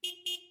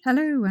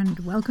Hello and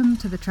welcome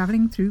to the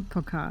Travelling Through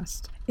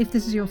podcast. If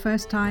this is your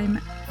first time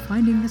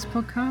finding this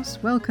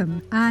podcast,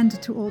 welcome.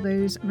 And to all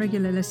those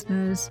regular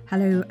listeners,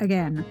 hello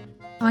again.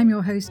 I'm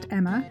your host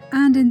Emma,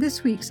 and in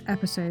this week's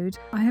episode,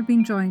 I have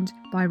been joined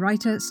by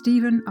writer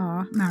Stephen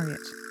R. Marriott.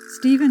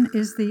 Stephen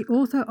is the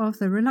author of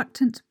the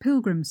Reluctant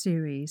Pilgrim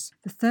series,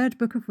 the third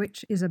book of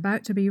which is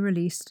about to be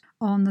released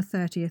on the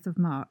 30th of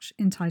March,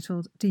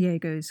 entitled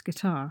Diego's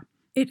Guitar.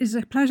 It is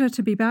a pleasure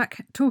to be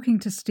back talking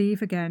to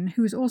Steve again,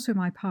 who is also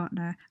my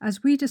partner,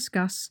 as we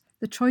discuss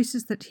the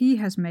choices that he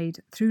has made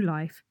through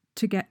life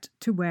to get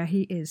to where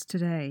he is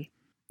today.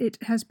 It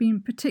has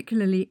been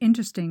particularly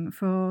interesting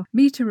for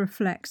me to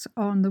reflect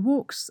on the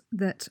walks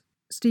that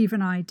Steve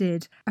and I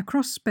did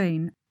across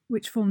Spain,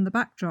 which form the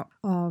backdrop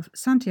of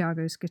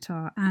Santiago's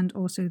Guitar and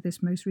also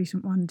this most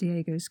recent one,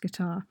 Diego's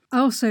Guitar.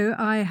 Also,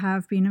 I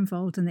have been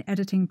involved in the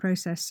editing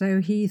process,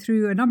 so he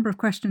threw a number of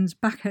questions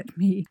back at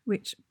me,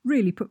 which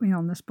really put me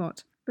on the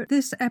spot. But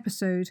this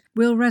episode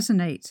will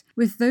resonate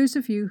with those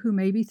of you who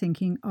may be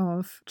thinking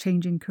of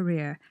changing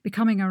career,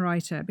 becoming a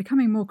writer,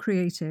 becoming more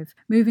creative,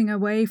 moving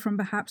away from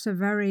perhaps a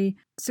very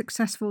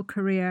successful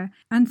career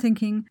and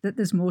thinking that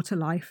there's more to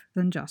life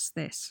than just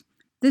this.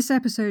 This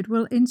episode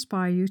will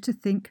inspire you to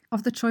think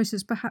of the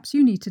choices perhaps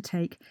you need to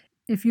take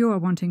if you are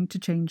wanting to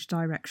change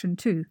direction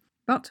too.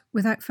 But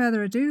without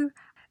further ado,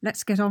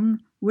 let's get on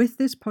with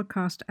this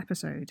podcast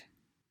episode.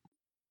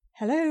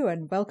 Hello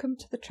and welcome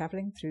to the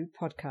Travelling Through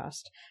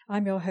podcast.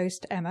 I'm your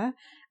host Emma,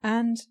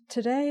 and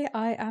today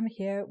I am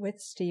here with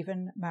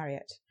Stephen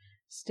Marriott.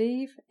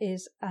 Steve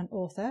is an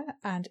author,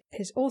 and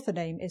his author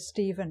name is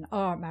Stephen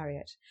R.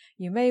 Marriott.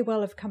 You may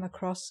well have come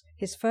across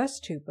his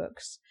first two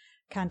books,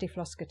 Candy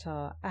Floss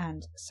Guitar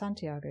and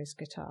Santiago's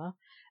Guitar,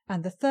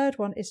 and the third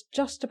one is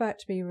just about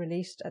to be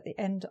released at the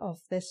end of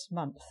this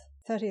month,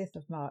 30th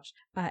of March,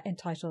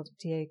 entitled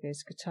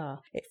Diego's Guitar.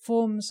 It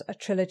forms a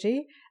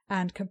trilogy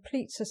and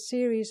completes a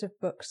series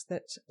of books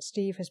that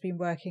Steve has been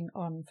working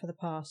on for the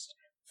past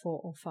 4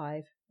 or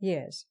 5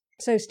 years.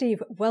 So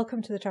Steve,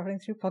 welcome to the Travelling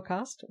Through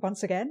podcast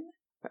once again.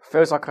 It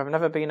feels like I've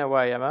never been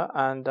away, Emma,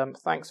 and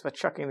thanks for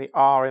chucking the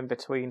R in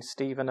between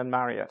Stephen and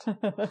Marriott.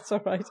 That's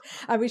all right.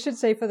 And we should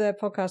say for the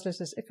podcast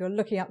listeners, if you're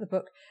looking at the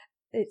book,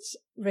 it's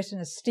written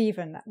as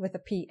Stephen with a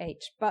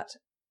PH, but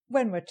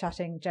when we're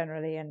chatting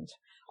generally and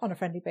on a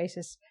friendly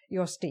basis,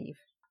 you're Steve.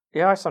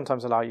 Yeah, I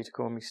sometimes allow you to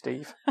call me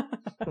Steve.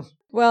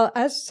 Well,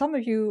 as some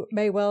of you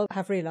may well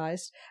have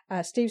realised,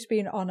 Steve's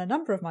been on a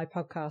number of my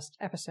podcast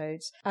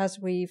episodes as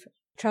we've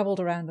travelled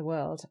around the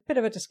world. Bit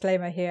of a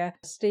disclaimer here,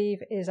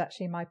 Steve is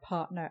actually my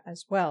partner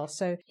as well.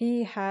 So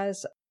he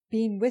has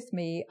been with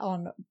me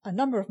on a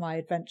number of my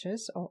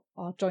adventures, or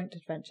our joint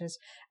adventures.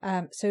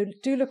 So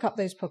do look up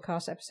those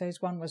podcast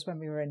episodes. One was when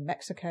we were in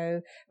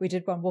Mexico. We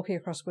did one walking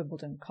across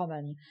Wimbledon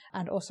Common.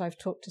 And also I've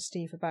talked to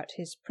Steve about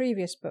his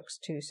previous books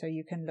too, so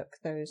you can look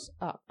those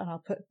up. And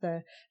I'll put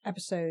the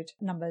episode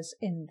numbers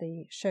in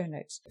the show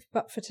notes.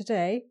 But for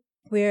today,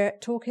 we're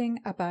talking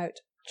about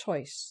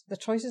choice, the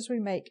choices we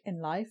make in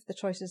life, the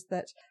choices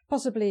that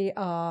possibly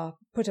are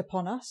put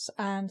upon us,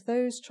 and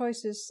those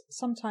choices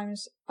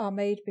sometimes are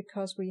made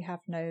because we have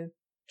no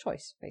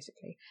choice,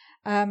 basically.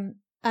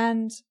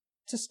 And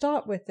to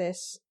start with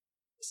this,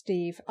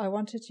 Steve, I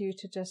wanted you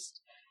to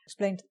just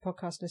explain to the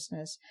podcast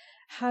listeners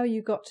how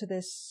you got to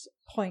this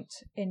point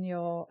in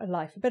your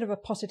life, a bit of a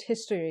potted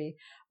history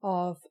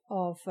of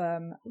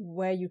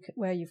where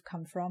you've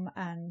come from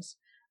and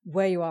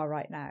where you are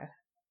right now.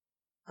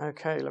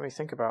 Okay, let me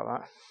think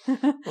about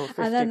that. Well,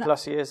 50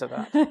 plus years of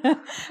that.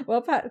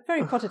 Well,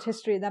 very potted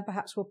history, and then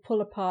perhaps we'll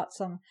pull apart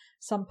some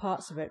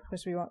parts of it,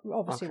 because we want to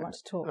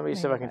talk. Let me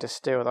see if I can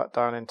distill that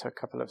down into a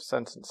couple of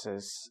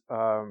sentences.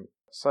 My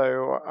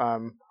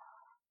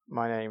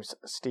name's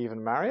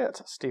Stephen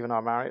Marriott, Stephen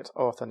R. Marriott,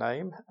 author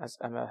name, as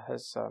Emma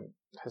has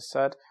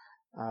said.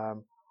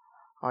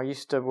 I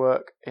used to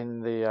work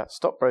in the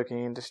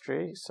stockbroking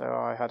industry, so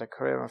I had a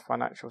career in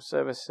financial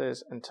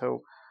services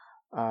until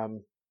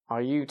I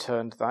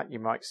U-turned that, you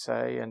might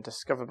say, and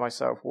discovered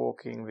myself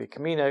walking the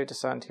Camino de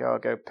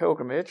Santiago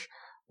pilgrimage,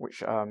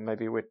 which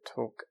maybe we'd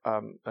talk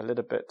a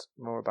little bit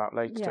more about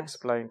later. Yes. To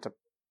explain to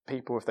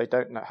people if they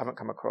haven't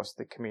come across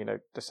the Camino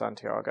de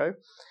Santiago,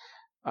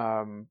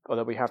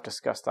 although we have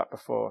discussed that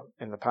before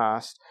in the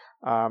past.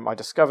 I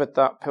discovered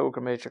that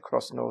pilgrimage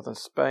across northern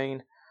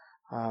Spain.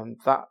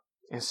 That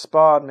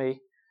inspired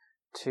me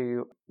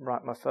to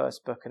write my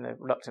first book in the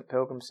Reluctant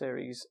Pilgrim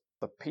series.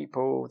 The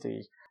people,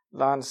 the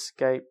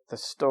landscape, the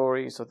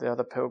stories of the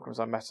other pilgrims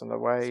I met on the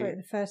way. Sorry,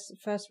 the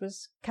first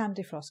was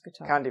Candy Floss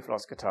Guitar. Candy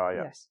Floss Guitar,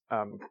 yeah. Yes.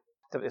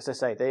 As I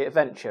say, the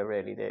adventure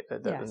really, yes.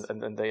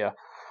 and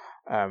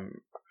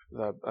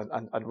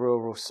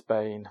rural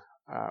Spain,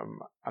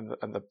 and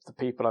the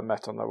people I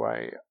met on the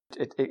way.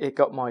 It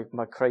got my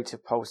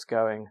creative pulse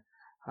going,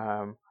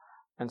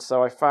 and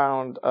so I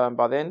found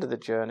by the end of the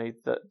journey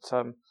that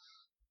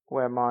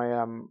when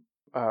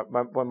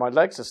my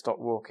legs had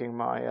stopped walking,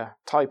 my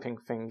typing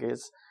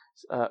fingers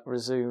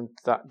resumed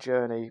that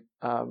journey,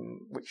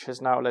 which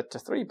has now led to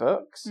 3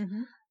 books,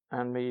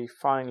 and me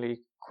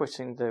finally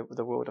quitting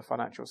the world of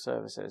financial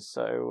services.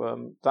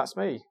 So that's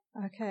me.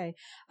 Okay.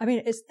 I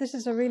mean, this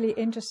is a really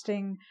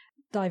interesting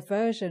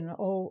diversion,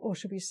 or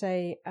should we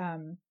say,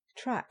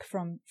 track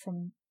from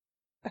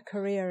a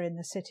career in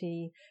the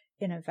city,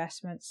 in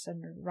investments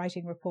and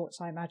writing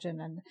reports, I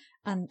imagine,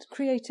 and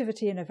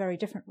creativity in a very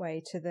different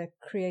way to the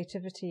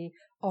creativity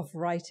of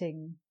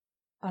writing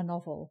a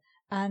novel.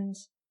 And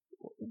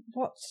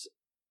what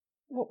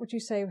would you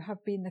say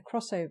have been the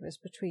crossovers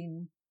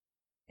between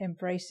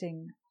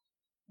embracing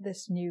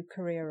this new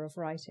career of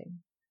writing?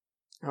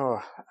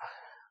 Oh,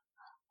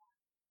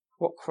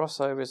 what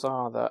crossovers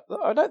are there?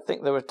 I don't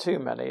think there were too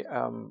many.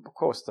 Of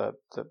course, there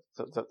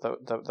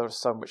are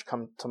some which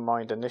come to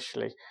mind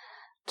initially.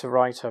 To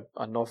write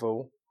a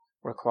novel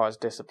requires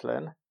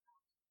discipline,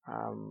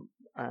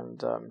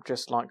 and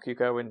just like you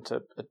go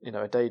into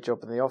a day job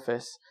in the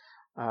office,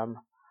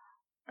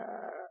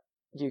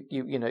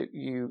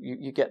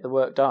 you get the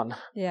work done.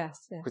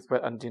 Yes. And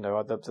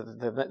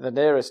the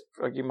nearest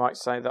you might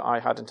say that I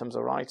had in terms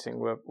of writing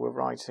were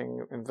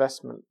writing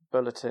investment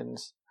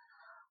bulletins,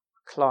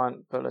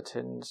 client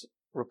bulletins,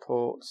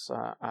 reports,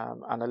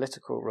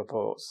 analytical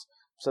reports.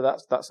 So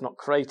that's not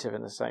creative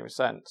in the same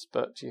sense,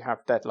 but you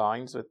have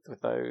deadlines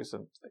with those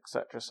and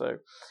etc. So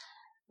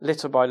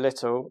little by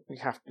little, you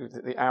have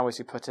the hours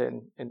you put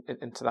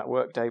into that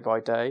work day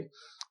by day.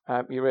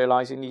 You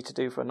realise you need to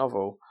do for a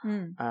novel,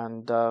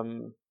 and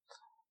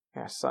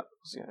yes,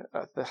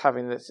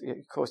 having this.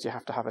 Of course, you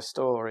have to have a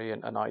story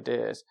and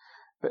ideas,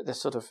 but the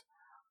sort of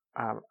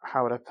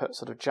how would I put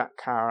sort of Jack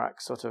Kerouac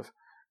sort of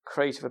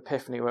creative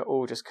epiphany where it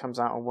all just comes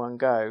out in one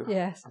go.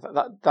 Yes,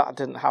 that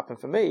didn't happen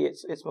for me.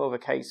 It's more of a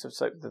case of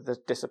the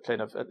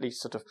discipline of at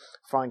least sort of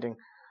finding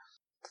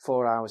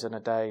 4 hours in a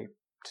day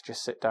to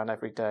just sit down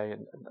every day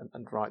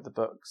and write the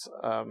books.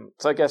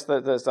 So I guess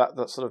there's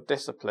that sort of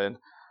discipline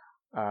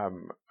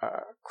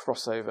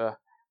crossover,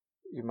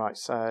 you might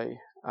say.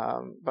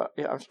 But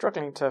yeah, I'm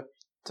struggling to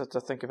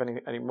think of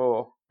any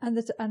more. And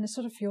the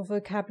sort of your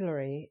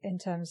vocabulary in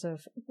terms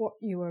of what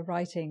you were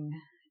writing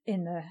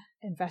in the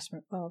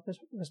investment world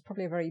was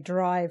probably a very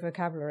dry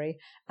vocabulary.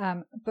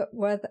 But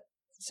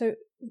so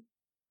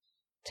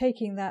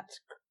taking that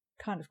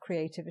kind of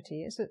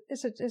creativity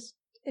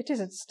it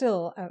is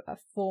still a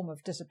form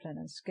of discipline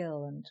and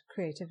skill and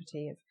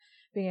creativity of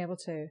being able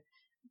to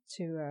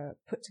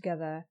put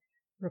together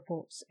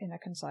reports in a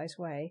concise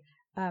way.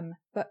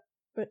 But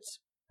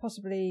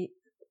possibly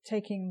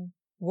taking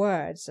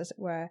words, as it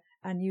were,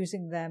 and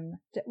using them.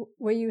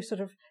 Were you sort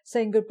of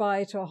saying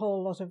goodbye to a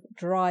whole lot of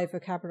dry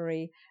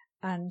vocabulary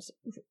and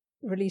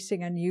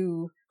releasing a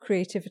new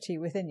creativity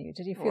within you?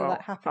 Did you feel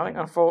that happening? I think,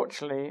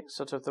 unfortunately,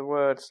 sort of the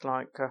words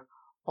like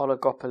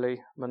oligopoly,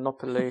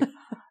 monopoly,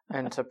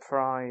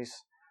 enterprise,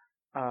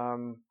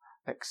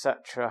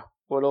 etc.,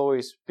 will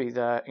always be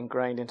there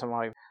ingrained into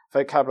my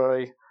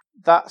vocabulary.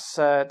 That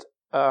said,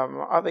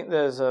 I think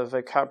there's a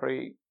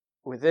vocabulary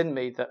within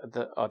me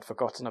that I'd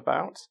forgotten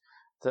about,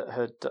 that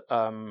had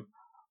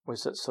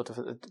was at sort of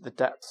the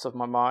depths of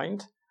my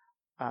mind,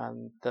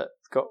 and that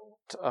got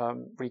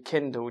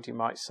rekindled, you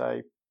might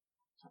say,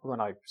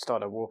 when I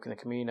started walking the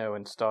Camino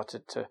and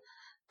started to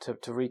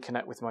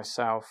reconnect with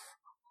myself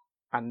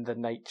and the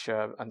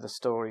nature and the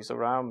stories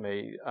around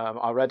me.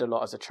 I read a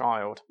lot as a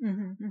child,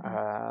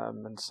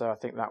 and so I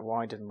think that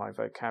widened my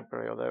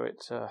vocabulary. Although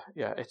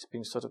it's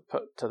been sort of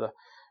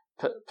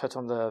put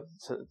on the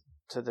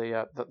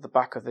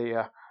back of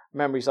the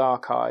memories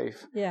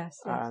archive. Yes.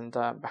 And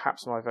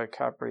perhaps my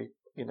vocabulary,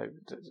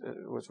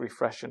 was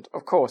refreshed. And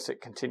of course,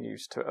 it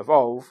continues to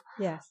evolve.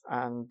 Yes.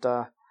 And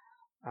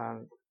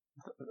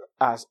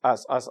as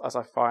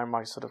I find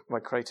my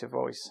creative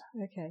voice.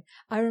 Okay,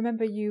 I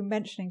remember you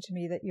mentioning to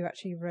me that you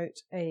actually wrote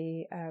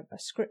a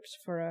script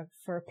for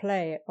a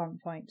play at one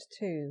point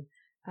too.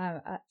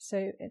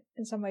 So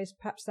in some ways,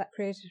 perhaps that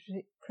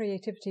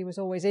creativity was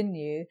always in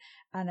you,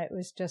 and it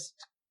was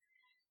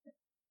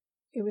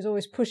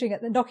always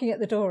knocking at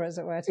the door, as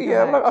it were.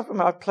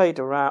 I've played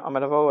around. I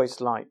mean, I've always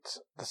liked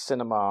the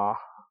cinema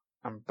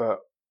and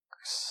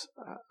books,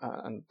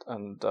 and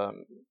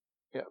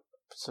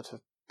sort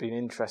of been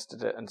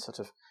interested in it, and sort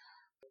of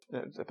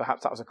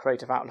perhaps that was a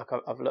creative outlook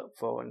I've looked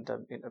for. And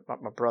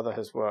my brother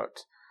has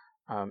worked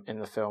in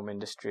the film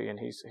industry, and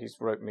he's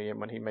wrote me in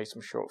when he made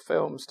some short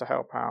films to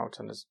help out,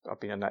 and I've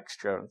been an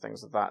extra and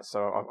things like that. So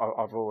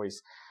I've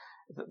always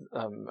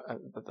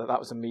that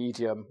was a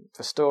medium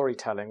for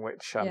storytelling,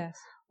 which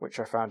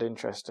I found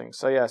interesting.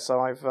 So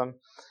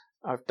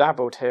I've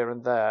dabbled here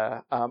and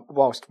there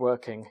whilst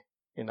working.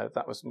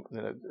 That was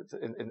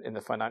in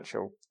the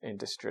financial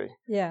industry.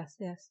 Yes.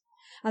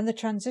 And the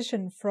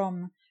transition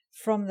from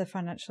the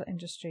financial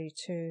industry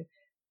to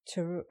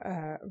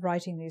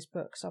writing these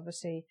books,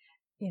 obviously,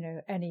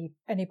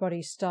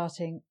 anybody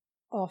starting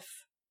off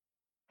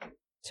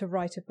to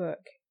write a book,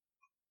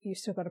 you've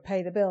still got to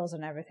pay the bills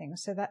and everything.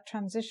 So that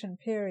transition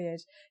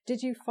period,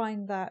 did you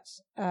find that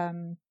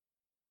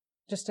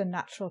just a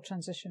natural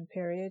transition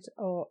period,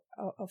 or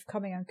of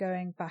coming and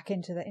going back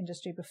into the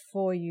industry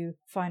before you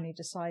finally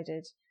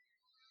decided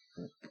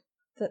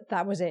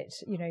that was it?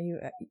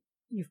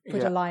 you've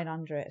put a line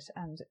under it,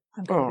 and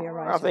I'm going to be a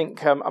writer. I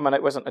think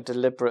it wasn't a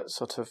deliberate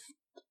sort of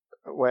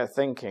way of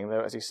thinking.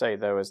 There, as you say,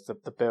 there was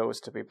the bills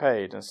to be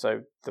paid, and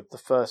so the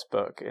first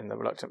book in the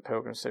Reluctant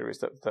Pilgrim series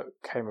that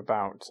came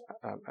about,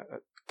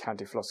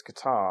 Candy Floss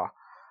Guitar,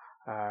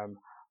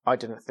 I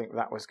didn't think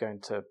that was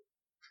going to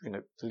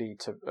lead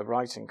to a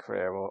writing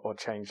career or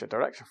change the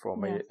direction for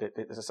me. Yeah.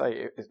 As I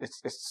say,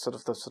 it's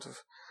sort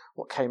of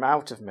what came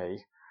out of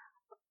me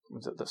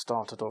that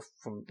started off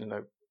from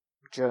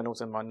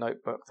journals in my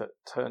notebook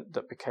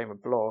that became a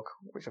blog,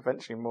 which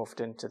eventually morphed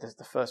into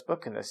the first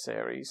book in this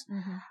series.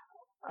 Mm-hmm.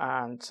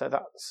 And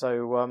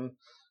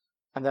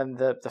and then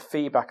the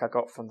feedback I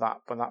got from that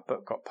when that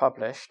book got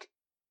published,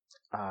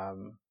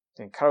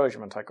 the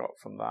encouragement I got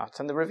from that,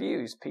 and the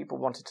reviews, people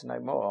wanted to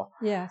know more.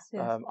 Yes.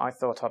 I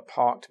thought I'd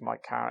parked my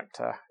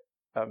character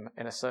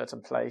in a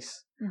certain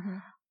place, mm-hmm.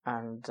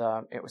 and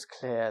it was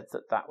clear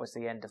that was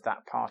the end of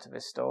that part of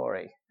his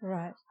story.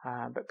 Right.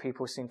 But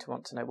people seemed to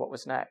want to know what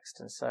was next,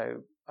 and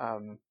so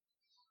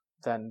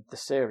then the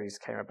series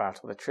came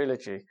about, or the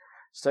trilogy.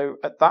 So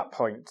at that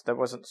point, there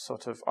wasn't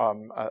sort of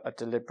a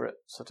deliberate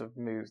sort of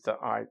move that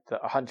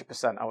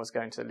 100% I was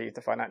going to leave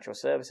the financial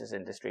services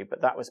industry,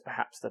 but that was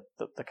perhaps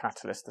the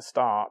catalyst, the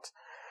start.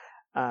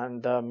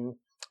 And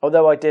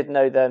although I did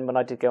know then when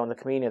I did go on the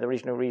Camino,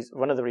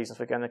 one of the reasons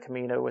for going on the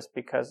Camino was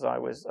because I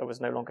was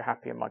no longer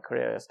happy in my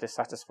career, I was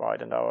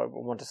dissatisfied, and I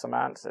wanted some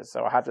answers.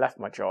 So I had left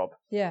my job.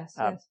 Yes.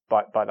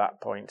 By that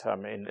point,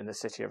 in the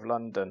city of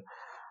London.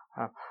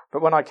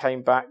 But when I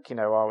came back, I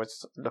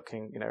was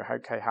looking,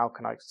 okay, how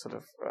can I sort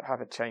of have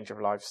a change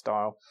of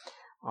lifestyle?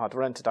 I'd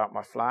rented out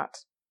my flat,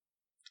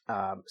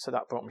 so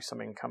that brought me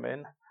some income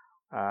in,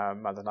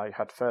 and then I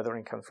had further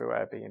income through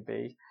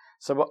Airbnb.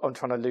 So what I'm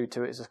trying to allude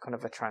to is a kind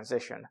of a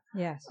transition.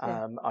 Yes.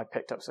 I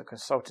picked up some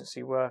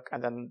consultancy work,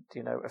 and then,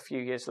 a few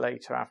years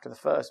later, after the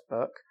first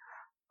book,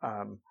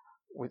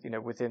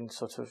 within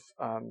sort of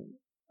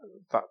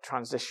that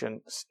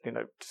transition,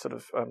 sort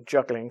of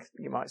juggling,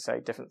 you might say,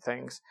 different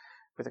things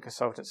with the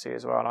consultancy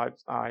as well. I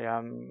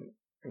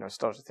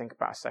started to think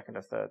about a second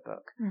or third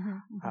book. Mm-hmm,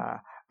 mm-hmm.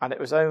 And it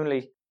was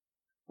only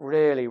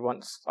really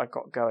once I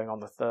got going on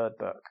the third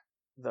book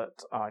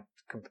that I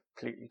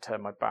completely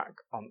turned my back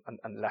on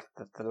and left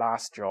the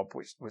last job,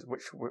 which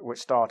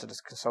started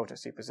as a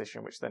consultancy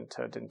position, which then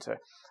turned into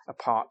a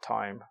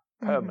part-time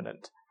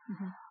permanent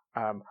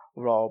mm-hmm.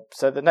 Role.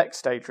 So the next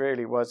stage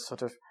really was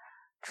sort of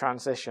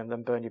transition,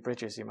 then burn your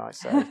bridges, you might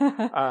say.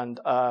 And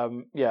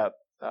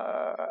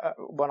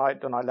when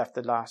I left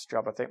the last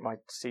job, I think my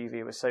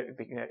CV was so,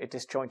 it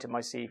disjointed my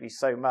CV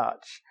so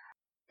much.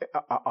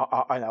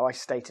 I know I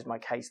stated my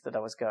case that I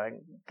was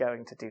going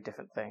to do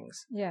different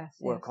things,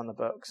 work on the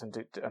books and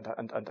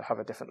have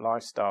a different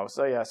lifestyle.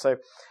 So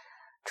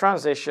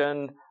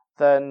transition.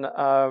 Then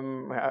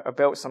I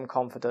built some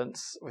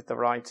confidence with the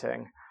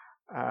writing,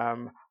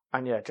 and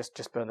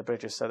just burn the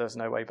bridges. So there's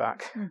no way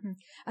back.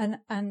 Mm-hmm.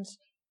 And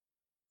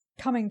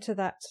coming to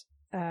that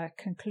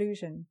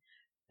conclusion.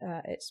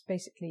 It's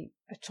basically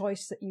a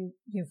choice that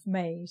you've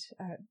made.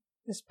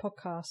 This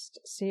podcast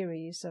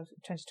series of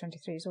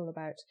 2023 is all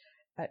about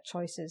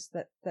choices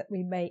that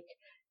we make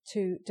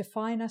to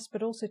define us,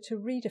 but also to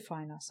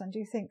redefine us. And do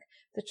you think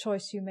the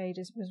choice you made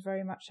was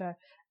very much a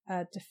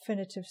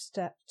definitive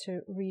step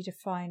to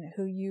redefine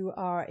who you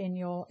are in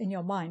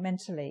your mind,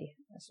 mentally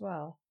as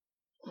well?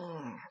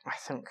 I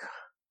think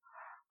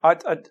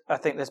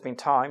there's been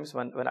times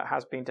when it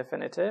has been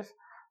definitive,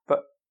 but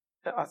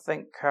I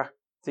think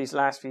these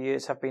last few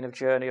years have been a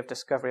journey of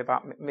discovery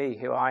about me,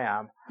 who I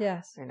am.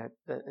 Yes.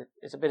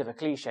 It's a bit of a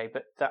cliche,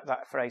 but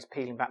that phrase,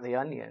 peeling back the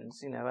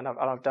onions, and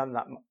I've done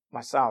that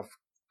myself,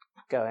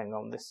 going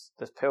on this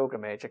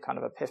pilgrimage, a kind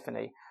of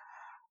epiphany.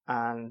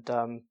 And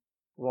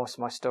whilst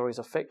my stories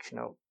are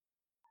fictional,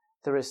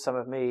 there is some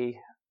of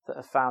me that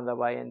have found their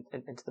way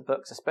into the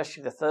books,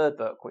 especially the third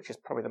book, which is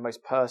probably the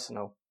most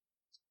personal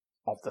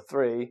of the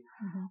three,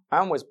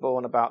 and was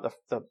born about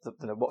the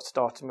what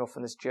started me off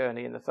on this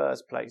journey in the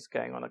first place,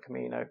 going on a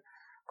Camino,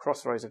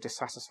 crossroads of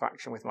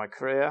dissatisfaction with my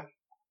career,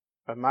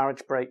 a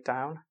marriage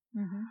breakdown,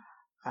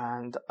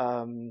 and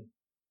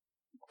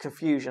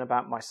confusion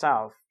about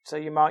myself. So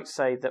you might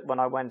say that when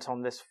I went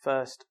on this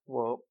first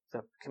walk,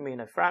 the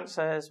Camino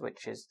Frances,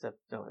 which is the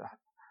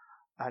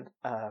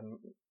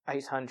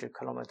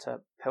 800-kilometer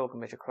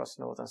pilgrimage across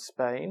northern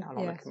Spain, and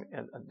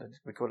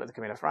we call it the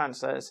Camino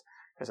Frances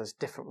because there's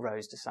different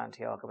roads to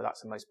Santiago, but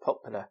that's the most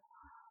popular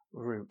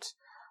route.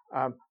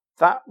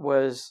 That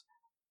was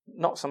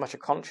not so much a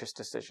conscious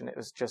decision, it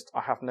was just,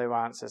 I have no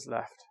answers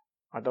left.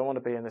 I don't want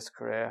to be in this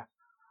career.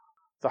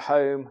 The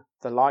home,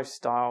 the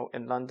lifestyle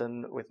in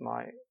London with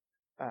my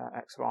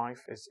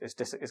ex-wife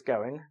is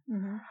going.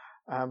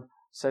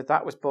 So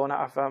that was born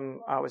out of,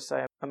 I would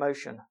say,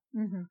 emotion.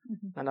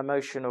 An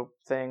emotional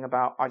thing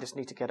about, I just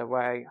need to get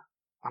away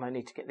and I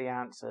need to get the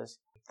answers.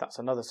 That's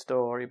another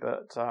story,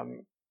 but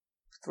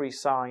 3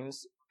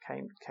 signs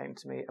came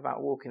to me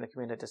about walking the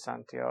Camino de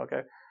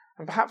Santiago.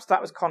 And perhaps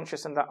that was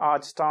conscious, and that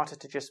I'd started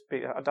to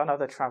I'd done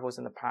other travels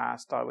in the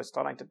past. I was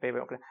starting to be a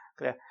bit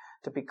clear.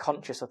 to be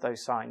conscious of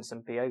those signs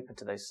and be open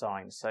to those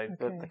signs. So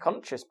Okay. the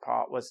conscious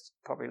part was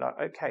probably like,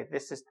 okay,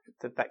 this is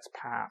the next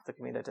path, the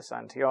Camino de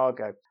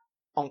Santiago.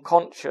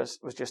 Unconscious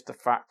was just the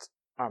fact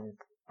I'm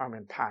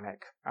in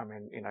panic. I'm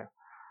in,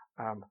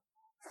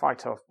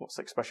 fight or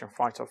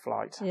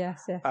flight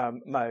Yes.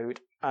 mode,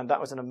 and that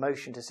was an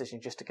emotion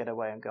decision just to get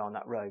away and go on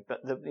that road. But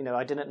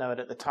I didn't know it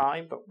at the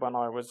time. But when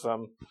I was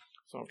so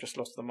I've just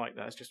lost the mic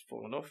there; it's just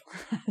fallen off.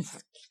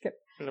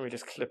 Let me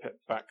just clip it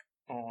back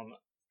on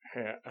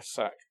here a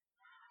sec.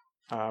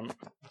 Hopefully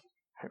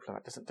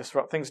that doesn't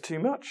disrupt things too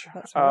much.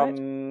 That's all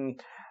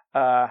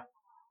right.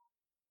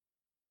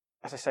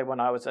 As I say, when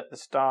I was at the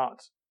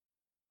start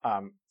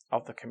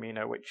of the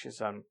Camino, which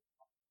is in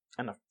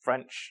a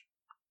French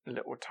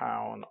little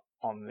town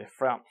on the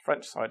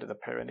French side of the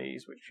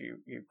Pyrenees, which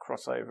you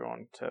cross over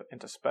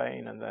into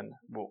Spain and then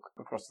walk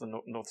across the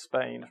North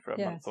Spain for a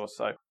month or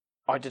so.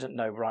 I didn't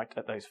know right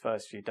at those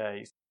first few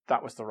days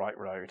that was the right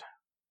road.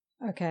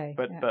 Okay.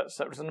 But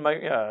so it was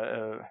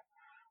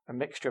a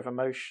mixture of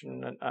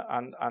emotion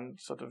and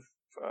sort of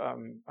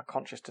a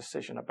conscious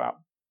decision about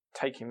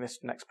taking this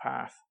next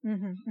path,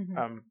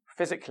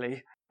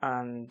 physically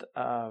and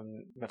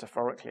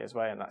metaphorically as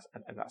well in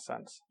that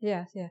sense.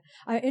 Yeah.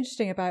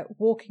 Interesting about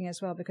walking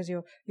as well, because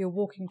you're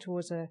walking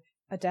towards a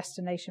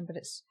destination, but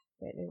it's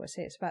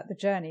about the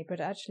journey.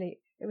 But actually,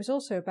 it was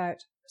also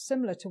about,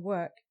 similar to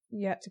work,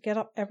 you had to get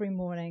up every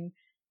morning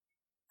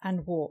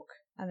and walk,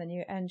 and then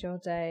you end your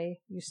day,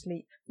 you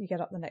sleep, you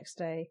get up the next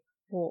day,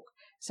 walk.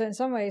 So in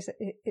some ways,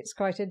 it's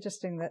quite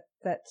interesting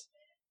that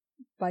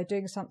by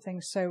doing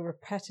something so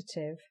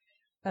repetitive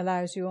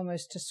allows you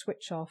almost to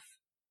switch off,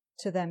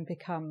 to then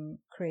become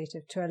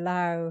creative, to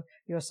allow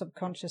your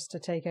subconscious to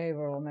take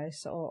over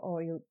almost,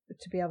 or you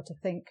to be able to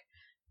think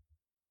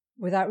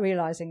without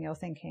realizing you're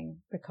thinking,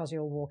 because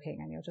you're walking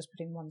and you're just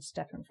putting one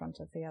step in front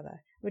of the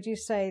other. Would you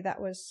say that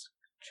was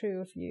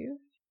true of you?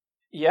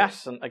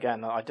 Yes, and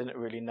again, I didn't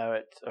really know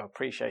it or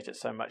appreciate it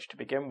so much to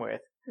begin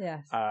with.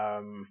 Yes.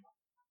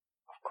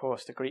 Of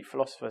course, the Greek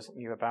philosophers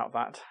knew about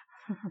that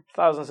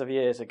thousands of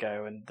years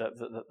ago, and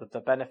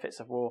the benefits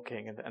of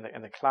walking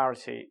and the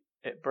clarity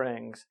it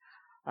brings.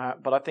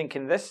 But I think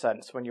in this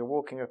sense, when you're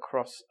walking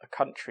across a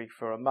country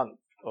for a month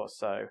or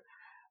so,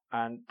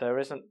 and there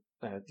isn't,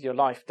 your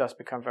life does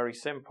become very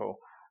simple.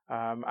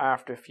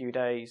 After a few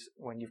days,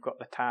 when you've got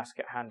the task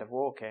at hand of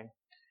walking,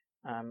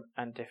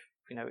 and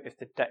if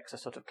the decks are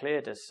sort of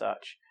cleared as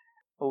such,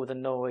 all the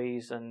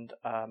noise and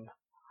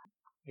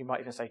you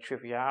might even say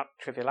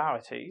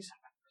trivialities,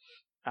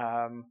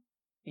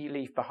 you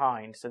leave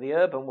behind. So the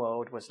urban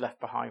world was left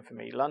behind for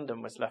me.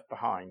 London was left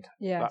behind.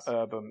 Yes.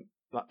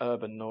 That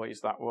urban noise,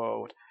 that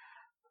world.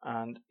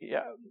 And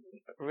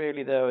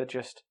really there were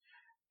just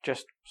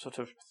sort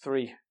of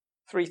three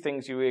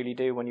things you really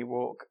do when you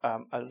walk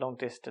a long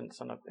distance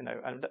and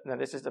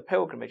this is the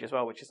pilgrimage as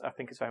well, which is, I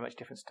think, is very much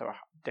different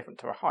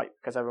to a hike,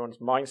 because everyone's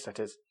mindset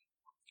is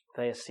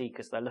they are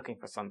seekers, they're looking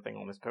for something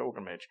on this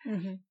pilgrimage.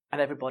 Mm-hmm.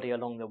 And everybody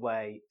along the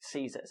way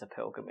sees it as a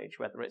pilgrimage,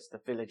 whether it's the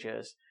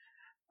villagers,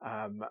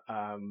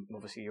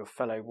 obviously your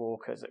fellow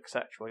walkers,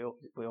 etc.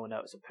 We all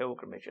know it's a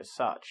pilgrimage as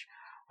such.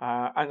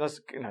 And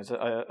as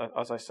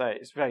I say,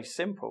 it's very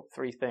simple.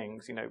 Three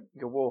things.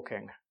 You're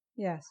walking.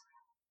 Yes.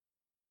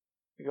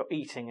 You're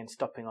eating and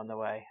stopping on the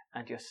way,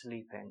 and you're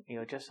sleeping.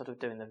 You're just sort of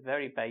doing the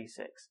very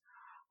basics.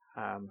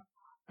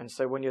 And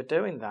so when you're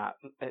doing that,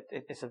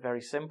 it's a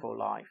very simple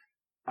life.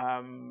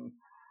 And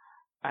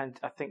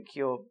I think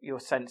your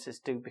senses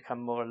do become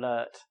more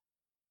alert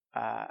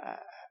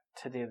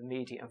to the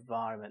immediate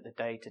environment, the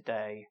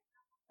day-to-day,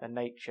 the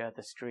nature,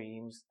 the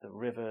streams, the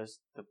rivers,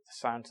 the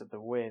sounds of the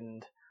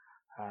wind,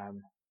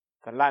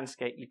 the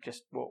landscape you've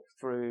just walked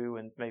through,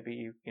 and maybe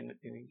you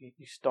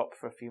stop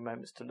for a few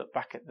moments to look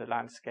back at the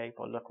landscape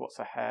or look what's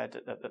ahead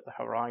at the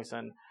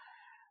horizon,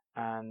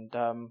 and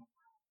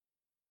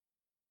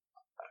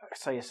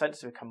so your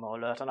senses become more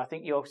alert. And I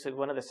think you also,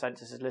 one of the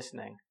senses is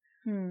listening.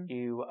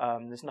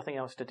 There's nothing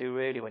else to do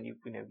really when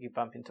you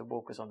bump into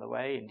walkers on the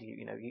way, and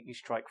you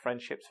strike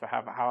friendships for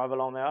however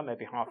long they are,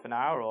 maybe half an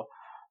hour or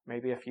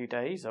maybe a few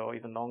days or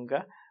even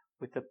longer,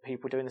 with the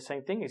people doing the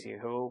same thing as you,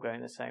 who are all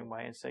going the same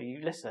way. And so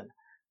you listen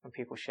when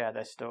people share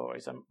their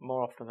stories, and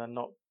more often than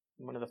not,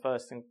 one of the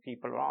first things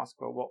people ask,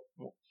 well,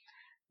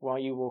 why are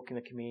you walking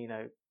the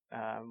Camino?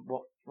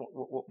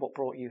 What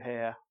brought you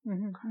here?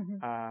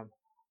 Mm-hmm.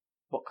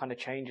 What kind of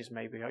changes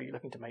maybe are you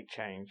looking to make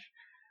change?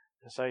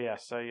 So your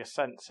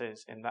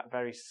senses in that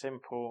very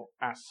simple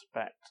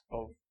aspect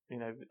of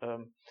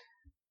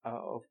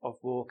of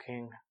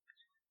walking,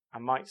 I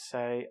might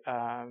say,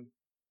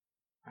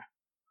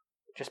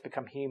 just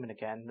become human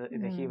again.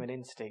 The human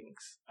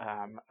instincts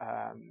are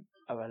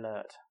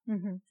alert.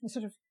 Mm-hmm.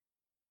 Sort of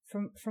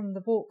from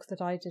the walk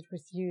that I did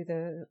with you,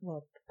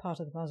 part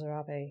of the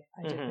Mozarabe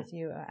I did with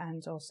you,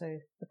 and also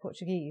the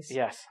Portuguese.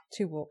 Yes.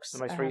 2 walks. The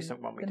most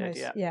recent one we did.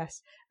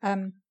 Yes.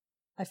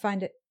 I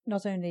find it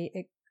not only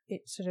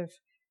it sort of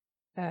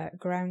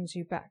grounds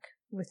you back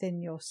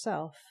within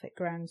yourself, it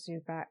grounds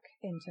you back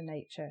into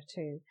nature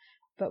too.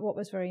 But what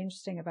was very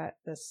interesting about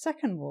the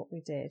second walk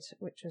we did,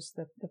 which was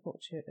the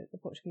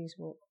Portuguese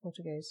walk,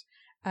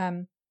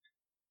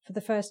 for the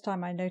first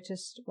time I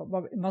noticed,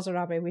 well, in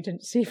Mozarabe we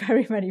didn't see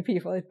very many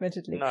people,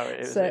 admittedly. No,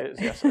 it is.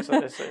 Yes,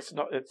 it's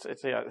not.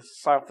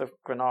 It's south of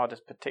Granada is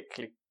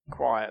particularly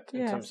quiet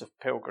in terms of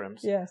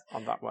pilgrims. Yes.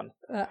 On that one.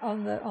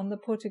 On the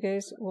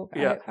Portuguese walk,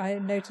 I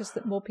noticed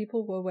that more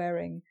people were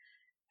wearing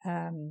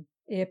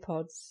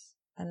earpods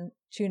and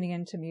tuning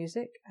into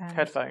music and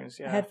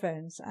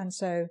headphones, and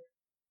so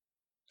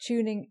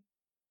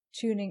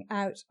tuning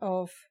out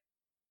of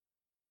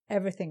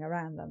everything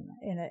around them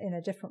in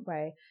a different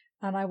way.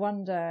 And I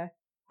wonder,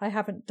 I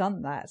haven't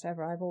done that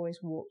ever. I've always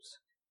walked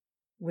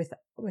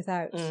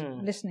without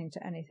listening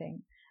to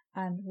anything,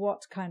 and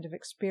what kind of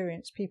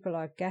experience people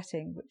are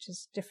getting, which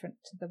is different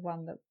to the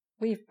one that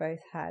we've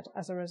both had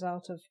as a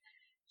result of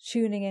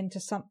tuning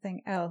into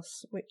something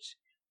else, which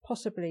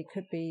possibly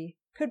could be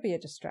a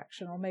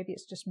distraction, or maybe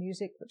it's just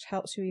music which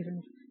helps you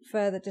even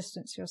further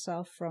distance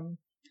yourself from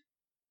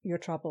your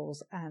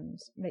troubles and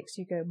makes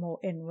you go more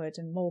inward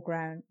and more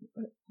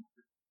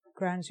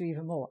grounds you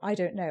even more. I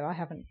don't know. I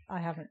haven't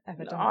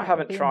ever done. I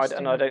haven't tried,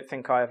 and I don't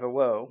think I ever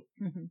will,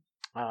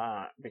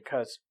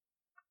 because,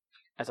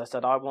 as I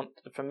said,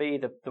 for me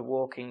the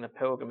walking, the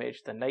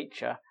pilgrimage, the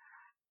nature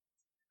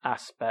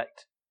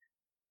aspect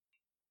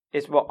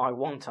is what I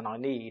want and I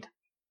need,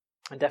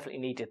 and definitely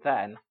needed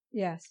then.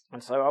 Yes.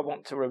 And so I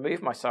want to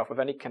remove myself of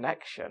any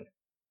connection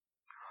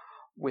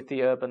with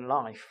the urban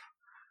life.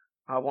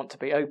 I want to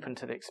be open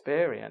to the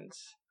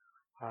experience.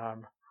 I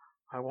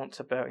want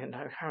to be,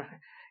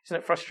 isn't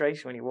it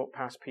frustrating when you walk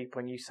past people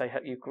and you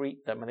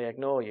greet them and they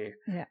ignore you?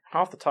 Yeah.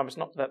 Half the time it's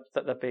not that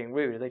they're being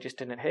rude; they just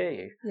didn't hear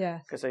you. Yeah.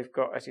 Because they've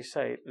got, as you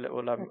say,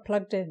 little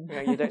plugged in.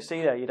 You don't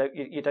see that.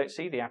 You don't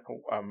see the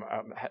Apple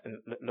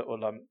little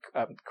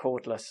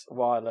cordless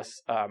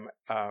wireless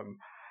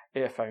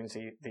earphones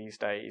these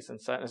days, and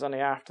so it's only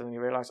after then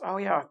you realise, oh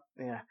yeah.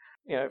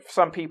 For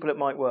some people it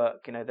might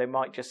work. They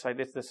might just say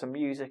there's some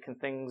music and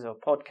things or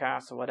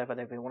podcasts or whatever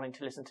they've been wanting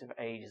to listen to for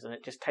ages, and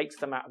it just takes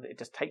them out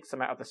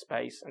of the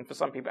space. And for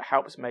some people it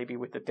helps maybe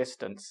with the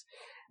distance,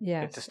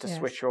 just to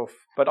switch off.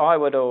 But I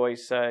would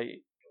always say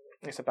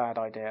it's a bad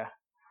idea,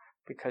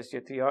 because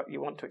you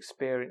want to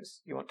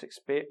experience.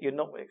 You're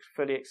not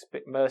fully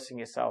immersing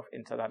yourself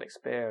into that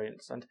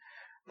experience. And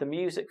the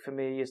music for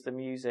me is the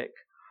music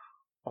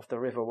of the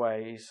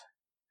riverways,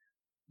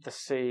 the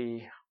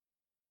sea,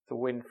 the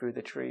wind through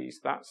the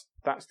trees. That's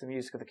the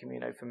music of the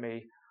Camino for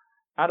me.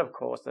 And of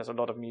course, there's a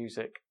lot of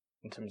music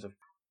in terms of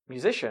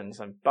musicians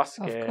and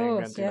busking,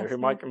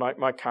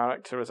 my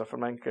character is a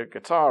flamenco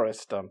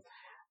guitarist.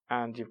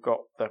 And you've got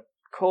the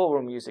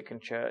choral music in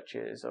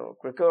churches or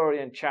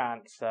Gregorian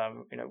chants,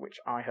 which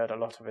I heard a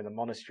lot of in the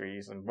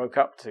monasteries and woke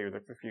up to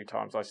the few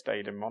times I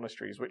stayed in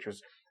monasteries, which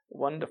was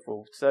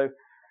wonderful. So,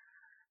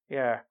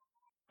 yeah.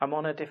 I'm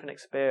on a different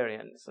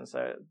experience, and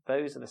so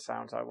those are the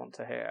sounds I want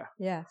to hear.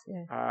 Yes,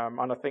 yeah.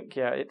 And I think,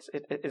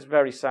 it's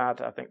very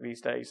sad. I think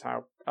these days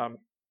how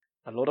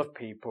a lot of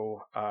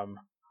people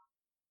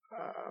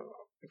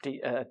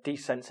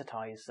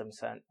desensitize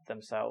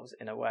themselves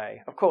in a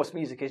way. Of course,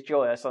 music is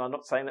joyous, and I'm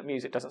not saying that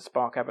music doesn't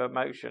spark other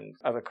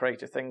emotions, other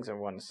creative things in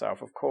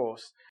oneself. Of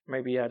course,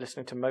 maybe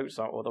listening to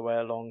Mozart all the way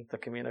along the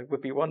Camino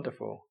would be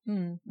wonderful,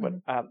 but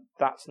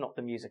that's not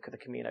the music of the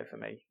Camino for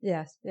me.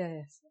 Yes,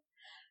 yes.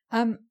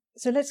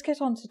 So let's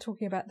get on to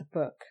talking about the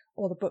book,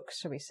 or the books,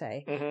 shall we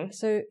say. Mm-hmm.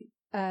 So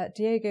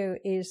Diego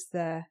is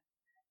the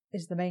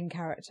main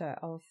character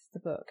of the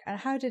book. And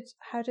how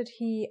did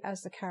he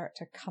as the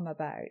character come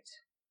about?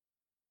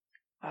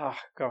 Oh,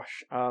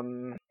 gosh.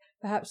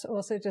 Perhaps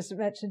also just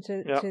mention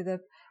to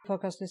the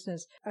podcast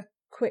listeners a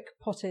quick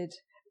potted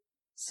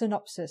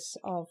synopsis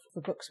of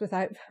the books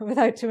without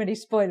too many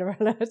spoiler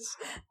alerts.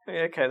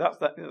 Okay,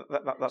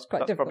 that's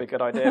probably a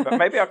good idea. But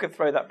maybe I could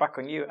throw that back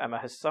on you,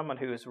 Emma, as someone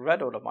who has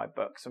read all of my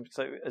books, and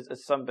so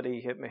as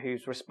somebody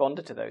who's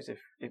responded to those,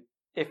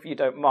 if you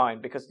don't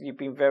mind, because you've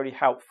been very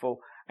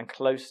helpful and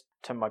close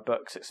to my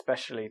books,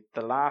 especially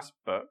the last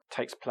book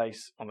takes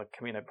place on the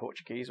Camino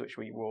Portuguese, which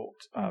we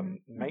walked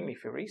mainly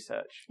for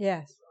research.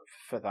 Yes.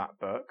 For that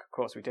book, of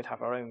course, we did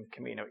have our own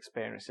Camino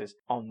experiences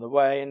on the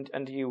way,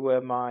 and you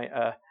were my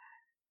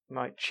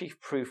chief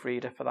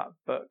proofreader for that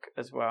book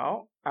as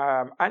well,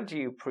 and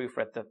you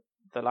proofread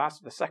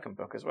the second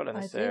book as well in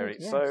the series.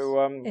 Did, yes.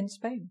 So in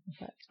Spain, in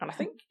fact. And I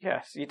think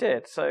yes, you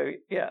did. So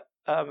yeah,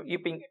 you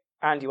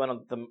went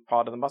on the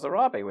part of the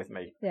Mozarabe with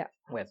me,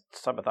 where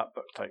some of that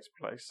book takes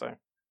place. So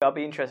I'll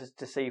be interested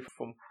to see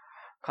from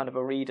kind of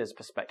a reader's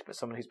perspective, but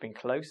someone who's been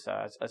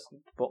closer, as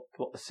what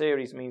the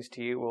series means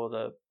to you,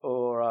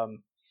 or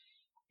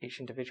each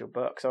individual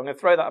book. So I'm going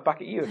to throw that back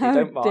at you if you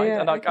don't mind,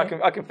 and I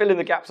can fill in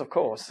the gaps, of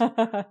course.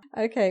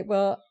 Okay,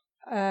 well,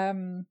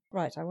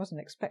 right, I wasn't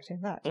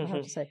expecting that, I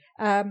have to say.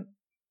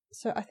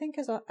 So I think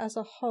as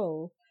a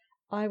whole,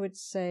 I would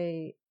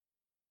say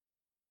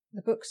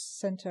the books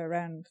centre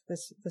around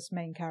this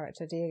main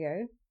character,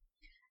 Diego,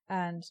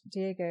 And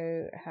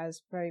Diego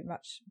has very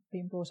much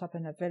been brought up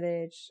in a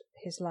village.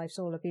 His life's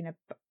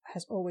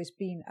has always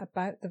been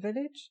about the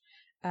village.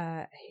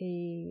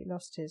 He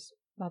lost his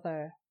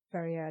mother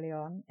very early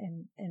on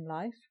in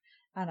life,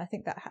 and I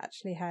think that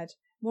actually had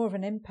more of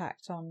an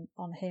impact on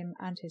him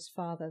and his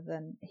father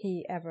than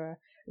he ever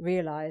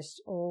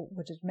realized or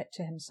would admit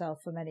to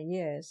himself for many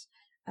years.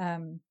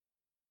 And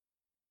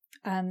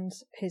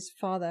his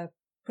father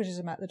pushes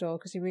him out the door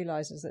because he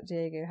realizes that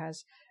Diego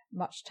has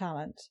much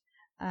talent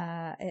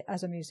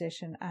as a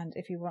musician, and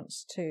if he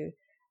wants to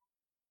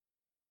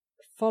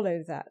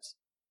follow that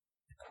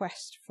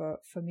quest for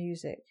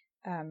music,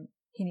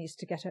 he needs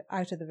to get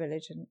out of the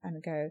village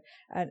and go.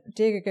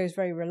 Diego goes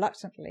very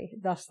reluctantly,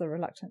 thus the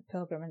reluctant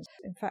pilgrim. And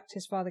in fact,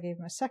 his father gave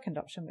him a second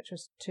option, which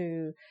was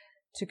to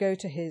go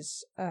to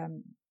his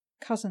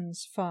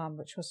cousin's farm,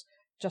 which was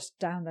just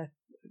down the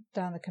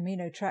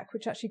Camino track,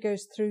 which actually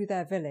goes through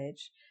their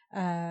village,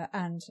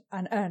 and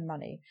earn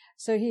money.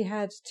 So he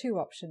had two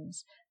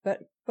options. But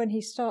when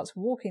he starts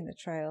walking the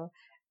trail,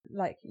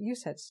 like you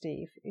said,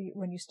 Steve,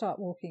 when you start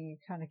walking, you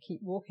kind of keep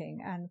walking.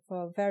 And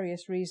for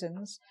various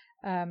reasons,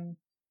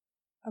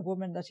 a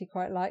woman that he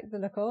quite liked the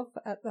look of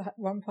at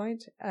one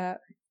point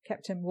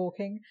kept him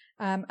walking,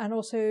 and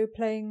also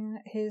playing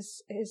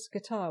his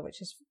guitar, which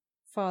his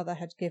father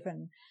had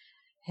given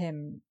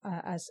him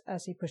as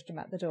he pushed him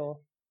out the door.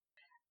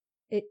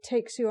 It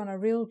takes you on a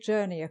real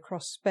journey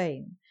across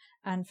Spain,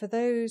 and for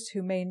those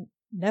who may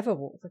never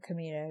walk the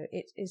Camino,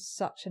 it is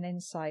such an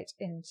insight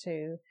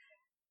into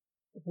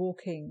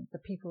walking, the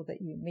people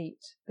that you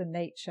meet, the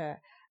nature,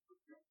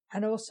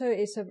 and also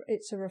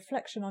it's a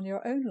reflection on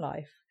your own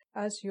life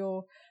as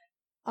you're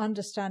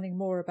understanding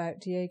more about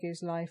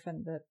Diego's life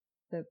and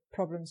the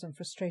problems and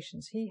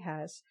frustrations he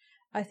has.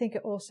 I think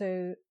it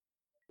also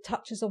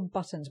touches on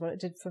buttons. Well, it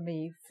did for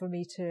me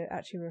to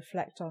actually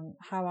reflect on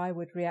how I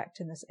would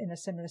react in a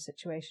similar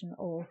situation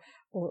or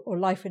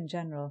life in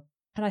general.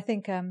 And I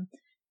think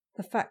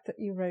the fact that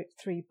you wrote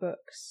 3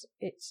 books,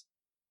 it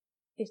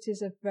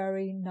is a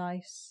very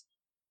nice,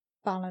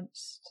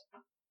 balanced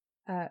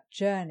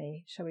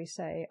journey, shall we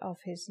say, of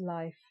his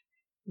life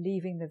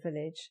leaving the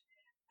village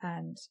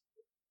and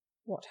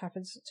what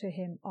happens to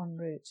him en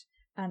route.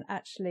 And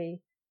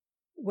actually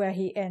where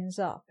he ends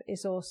up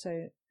is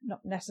also not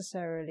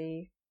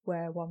necessarily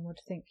where one would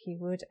think he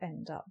would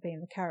end up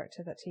being the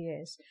character that he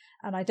is.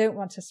 And I don't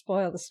want to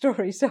spoil the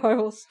story, so I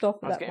will stop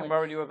at that point. I was getting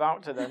worried you were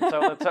about to then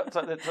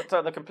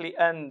tell the complete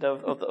end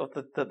of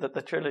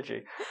the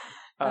trilogy.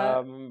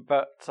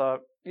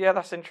 Yeah,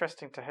 that's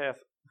interesting to hear.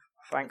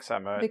 Thanks,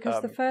 Emma. Because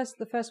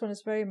the first one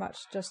is very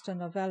much just a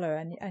novella,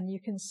 and you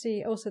can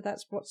see also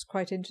that's what's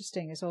quite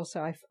interesting is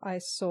also I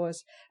saw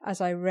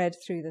as I read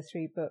through the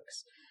 3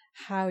 books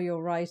how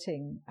your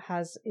writing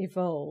has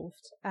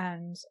evolved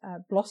and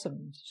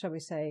blossomed, shall we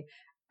say,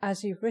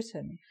 as you've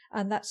written,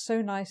 and that's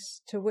so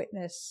nice to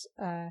witness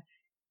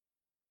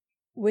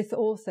with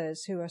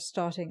authors who are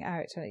starting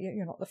out.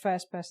 You're not the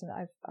first person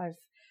that I've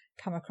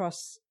come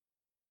across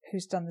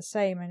who's done the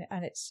same,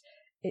 and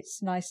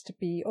it's nice to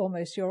be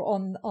almost you're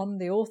on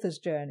the author's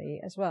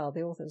journey as well.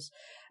 The authors,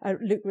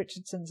 Luke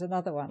Richardson's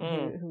another one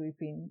who we've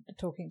been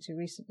talking to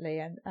recently,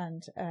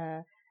 and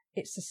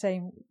it's the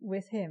same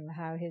with him,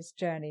 how his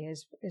journey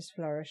is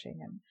flourishing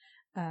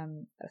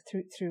and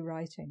through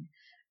writing.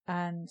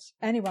 And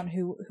anyone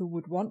who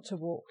would want to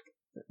walk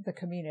the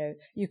Camino,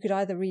 you could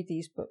either read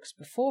these books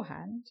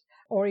beforehand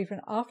or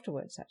even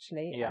afterwards,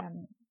 actually,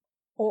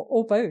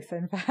 or both,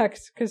 in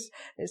fact, because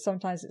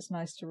sometimes it's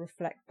nice to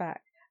reflect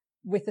back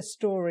with a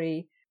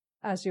story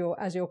as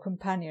your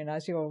companion,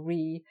 as you're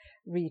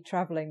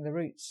re-traveling the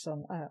routes,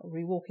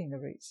 re-walking the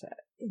routes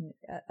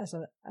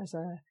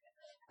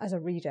as a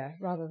reader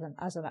rather than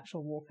as an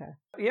actual walker.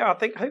 Yeah, I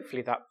think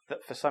hopefully that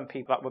for some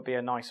people that would be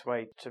a nice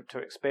way to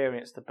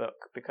experience the book,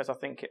 because I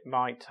think it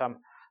might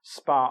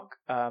spark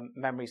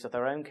memories of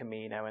their own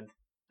Camino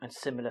and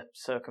similar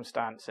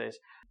circumstances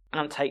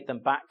and take them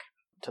back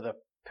to the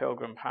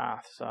pilgrim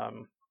paths.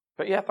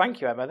 But yeah, thank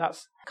you, Emma.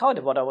 That's kind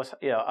of what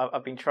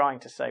I've been trying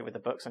to say with the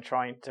books and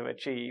trying to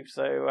achieve.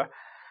 So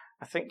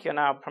I think you're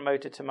now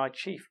promoted to my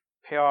chief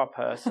PR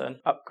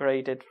person,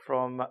 upgraded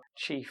from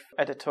chief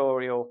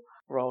editorial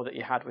role that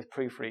you had with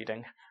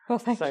proofreading. Well,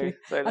 thank you.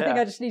 I think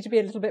I just need to be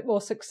a little bit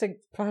more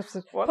succinct,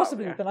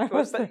 possibly than I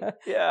was there.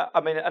 Yeah,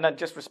 I mean, and then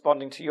just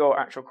responding to your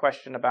actual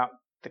question about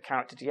the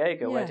character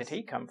Diego, where did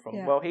he come from?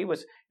 Yeah. Well, he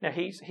was,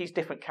 he's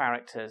different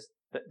characters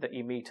that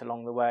you meet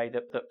along the way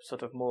that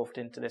sort of morphed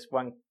into this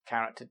one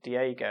character,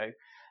 Diego.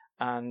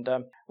 And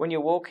when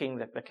you're walking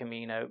the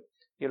Camino,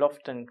 you'll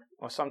often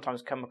or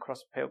sometimes come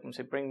across pilgrims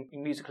who bring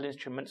musical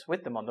instruments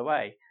with them on the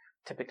way.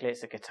 Typically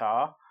it's a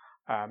guitar,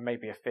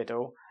 maybe a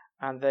fiddle,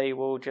 and they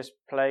will just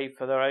play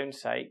for their own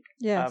sake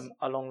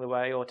along the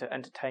way, or to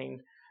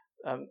entertain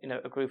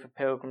a group of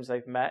pilgrims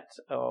they've met,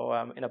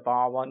 or in a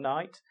bar one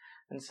night.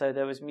 And so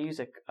there was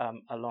music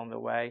along the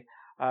way.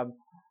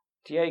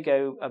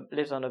 Diego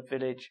lives on a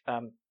village,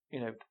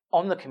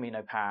 on the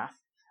Camino path,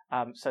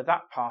 So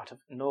that part of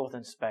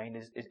northern Spain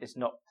is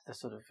not the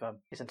sort of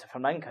isn't a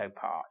flamenco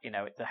part.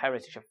 The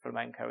heritage of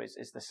flamenco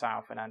is the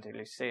south and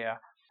Andalusia.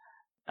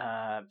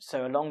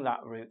 So along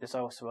that route, there's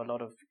also a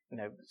lot of,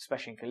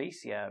 especially in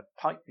Galicia,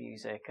 pipe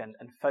music and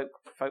folk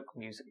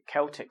music,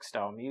 Celtic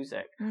style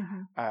music,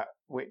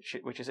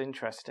 which is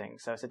interesting.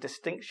 So it's a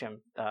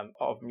distinction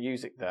of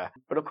music there.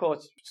 But of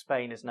course,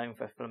 Spain is known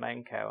for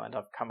flamenco, and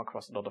I've come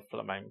across a lot of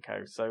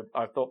flamenco. So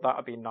I thought that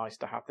would be nice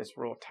to have this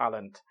raw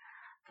talent,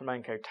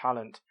 flamenco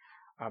talent,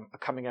 a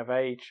coming of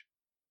age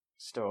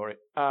story.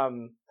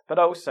 But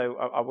also,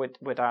 I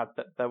would add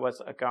that there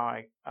was a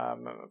guy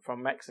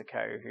from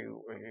Mexico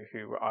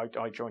who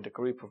I joined a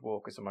group of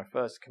walkers on my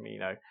first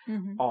Camino,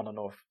 on and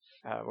off.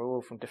 We're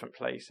all from different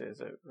places.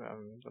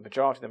 The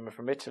majority of them are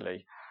from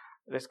Italy.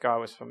 This guy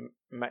was from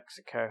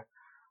Mexico,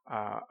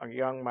 a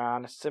young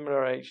man, a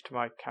similar age to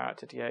my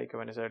character Diego,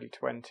 in his early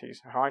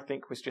 20s, who I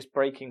think was just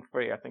breaking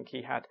free. I think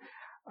he had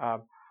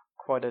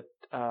quite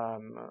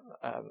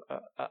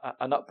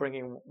an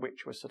upbringing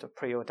which was sort of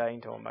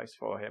preordained almost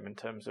for him in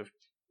terms of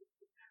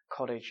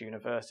college,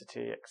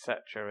 university,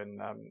 etc. in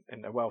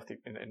wealthy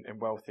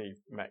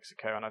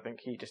Mexico, and I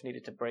think he just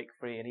needed to break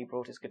free, and he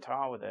brought his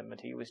guitar with him,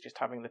 and he was just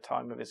having the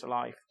time of his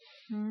life,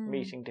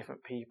 meeting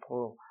different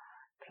people,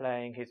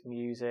 playing his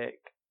music.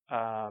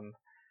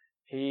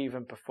 He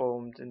even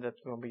performed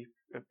when we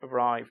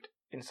arrived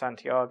in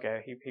Santiago.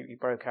 He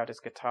broke out his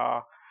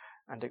guitar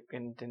and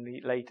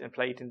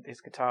played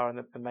his guitar in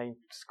the main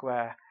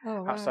square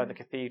outside the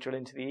cathedral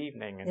into the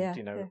evening, and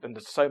and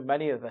there's so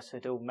many of us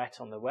had all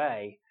met on the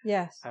way.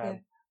 Yes,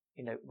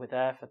 we're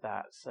there for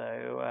that.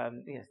 So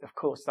of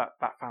course that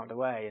found a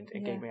way, and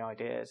it gave me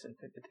ideas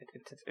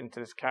into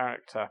this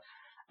character.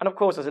 And of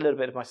course, there's a little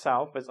bit of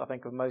myself, as I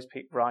think with most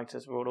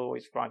writers, will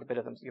always find a bit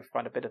of them. You'll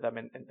find a bit of them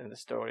in the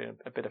story, and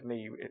a bit of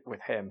me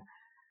with him.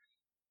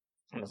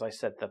 And as I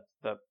said,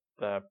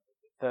 the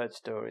third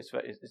story is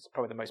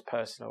probably the most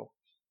personal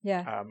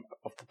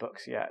of the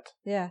books yet.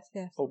 Yes.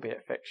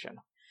 Albeit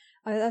fiction.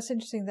 That's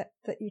interesting that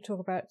you talk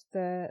about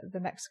the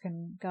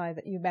Mexican guy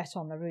that you met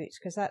on the route,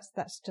 because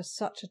that's just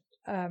such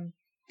a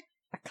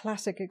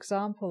classic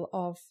example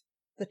of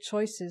the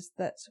choices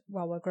that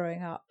while we're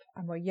growing up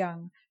and we're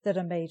young that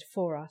are made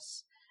for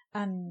us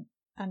and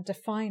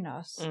define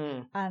us,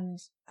 and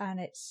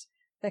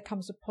there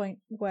comes a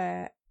point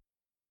where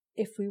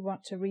if we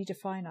want to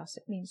redefine us,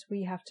 it means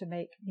we have to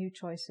make new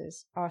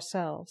choices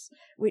ourselves,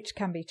 which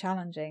can be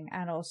challenging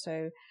and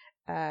also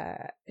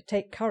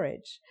take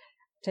courage.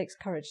 It takes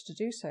courage to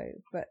do so.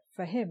 But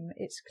for him,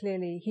 it's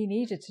clearly he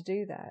needed to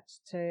do that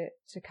to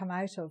come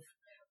out of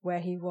where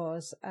he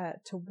was,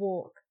 to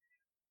walk.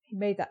 He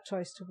made that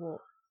choice to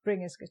walk,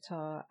 bring his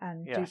guitar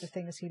and do the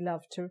things he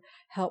loved to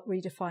help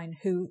redefine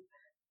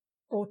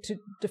to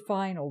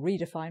define or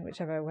redefine,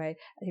 whichever way,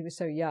 he was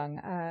so young,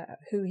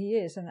 who he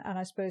is. And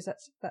I suppose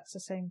that's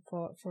the same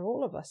for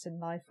all of us in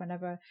life.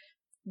 Whenever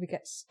we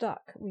get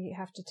stuck, we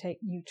have to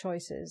take new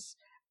choices.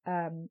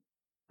 And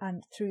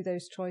through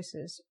those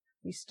choices,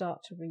 we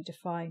start to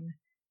redefine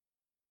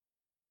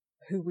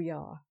who we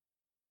are.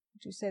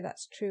 Would you say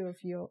that's true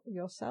of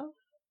yourself?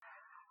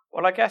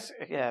 Well, I guess,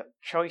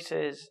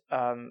 choices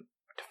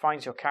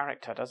defines your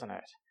character, doesn't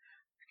it?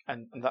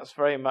 And that's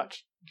very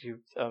much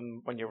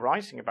when you're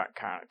writing about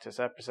characters,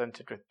 they're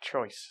presented with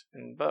choice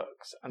in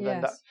books, and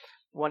then that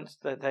once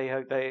that they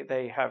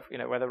have,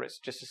 whether it's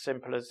just as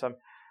simple as a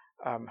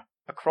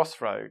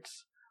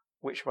crossroads,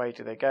 which way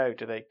do they go?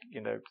 Do they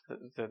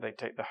do they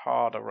take the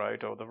harder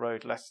road or the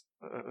road less?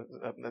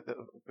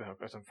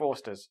 As in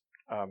Forster's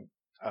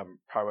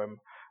poem,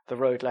 "The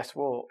Road Less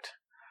Walked,"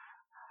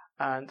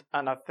 and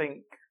I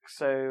think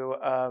so.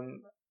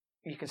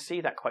 You can see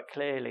that quite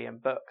clearly in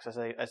books as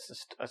a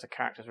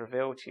character is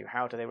revealed to you.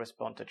 How do they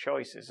respond to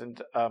choices?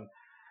 And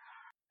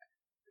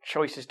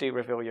choices do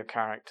reveal your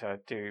character.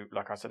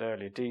 Like I said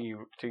earlier, do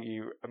you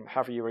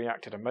have you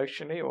reacted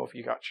emotionally, or have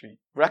you actually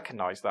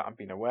recognised that and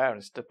been aware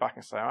and stood back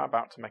and say, I'm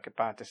about to make a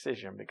bad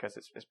decision because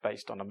it's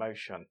based on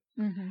emotion,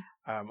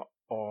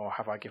 or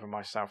have I given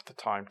myself the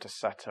time to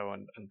settle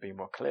and be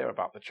more clear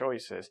about the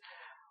choices?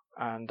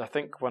 And I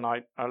think when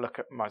I look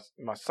at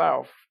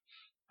myself.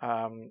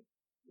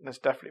 There's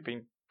definitely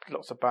been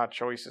lots of bad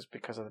choices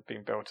because of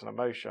being built on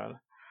emotion,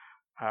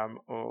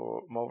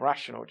 or more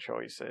rational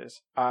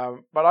choices.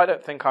 But I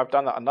don't think I've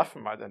done that enough for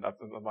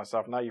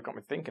myself. Now you've got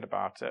me thinking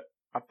about it.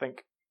 I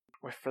think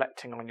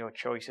reflecting on your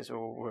choices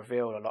will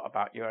reveal a lot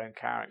about your own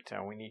character,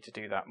 and we need to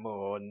do that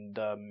more. And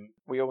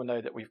we all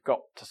know that we've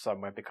got to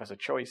somewhere because of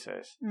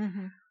choices.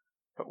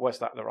 But was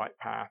that the right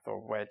path,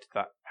 or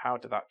how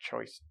did that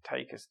choice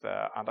take us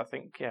there? And I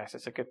think, yes,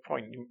 it's a good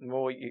point.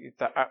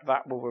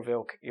 That will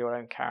reveal your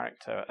own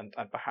character and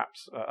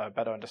perhaps a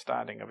better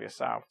understanding of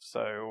yourself.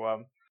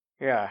 So,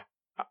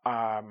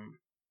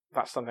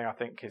 that's something I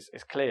think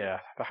is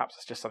clear. Perhaps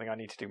it's just something I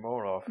need to do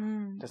more of.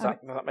 Does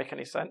that make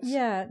any sense?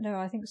 Yeah, no,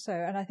 I think so.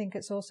 And I think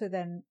it's also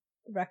then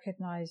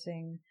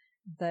recognizing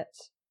that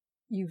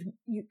you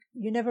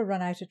never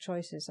run out of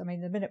choices. I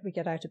mean, the minute we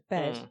get out of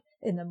bed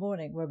in the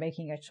morning, we're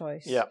making a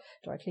choice. Yeah.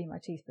 Do I clean my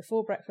teeth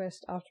before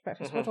breakfast, after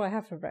breakfast? What do I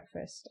have for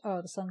breakfast?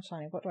 Oh, the sun's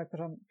shining. What do I put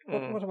on?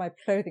 What am I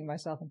clothing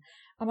myself in?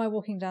 Am I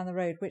walking down the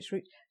road? Which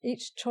route?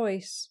 Each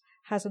choice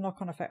has a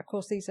knock-on effect. Of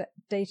course, these are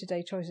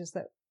day-to-day choices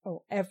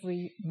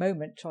every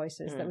moment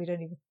choices that we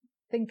don't even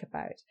think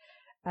about.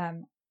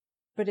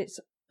 But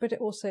it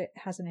also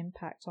has an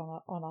impact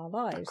on our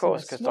lives. Of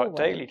course, because like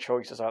daily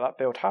choices like that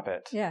build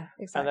habit. Yeah,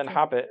 exactly. And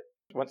then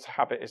once a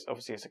habit is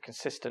obviously it's a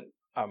consistent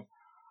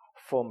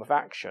form of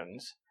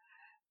actions,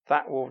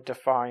 that will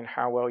define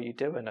how well you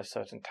do in a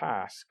certain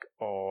task,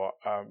 or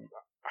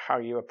how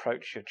you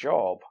approach your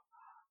job,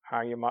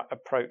 how you might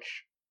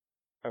approach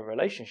a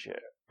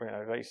relationship.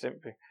 Very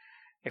simply,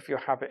 if your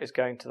habit is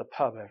going to the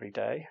pub every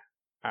day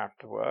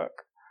after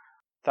work,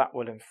 that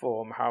will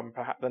inform how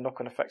perhaps the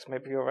knock-on effects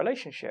maybe your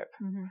relationship.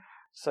 Mm-hmm.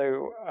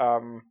 So,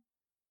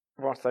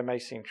 whilst they may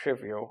seem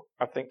trivial,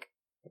 I think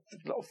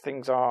a lot of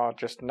things are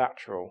just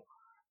natural,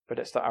 but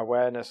it's that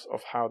awareness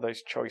of how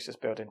those choices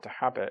build into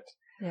habit.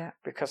 Yeah.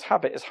 Because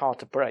habit is hard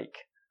to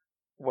break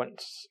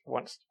once,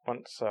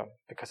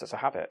 because it's a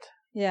habit.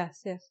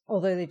 Yes.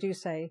 Although they do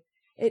say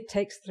it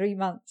takes 3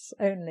 months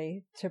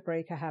only to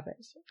break a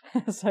habit.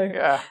 So,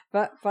 yeah.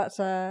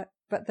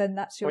 But then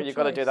that's your choice. You've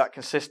got to do that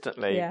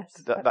consistently. Yes.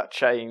 That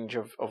change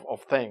of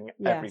thing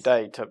every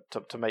day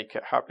to make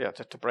it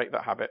to break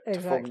that habit, to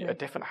form a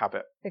different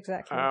habit.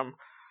 Exactly.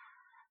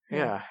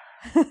 Yeah.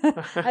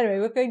 Anyway,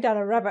 we're going down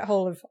a rabbit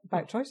hole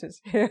about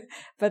choices here,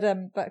 but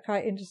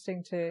quite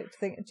interesting to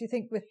think. Do you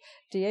think with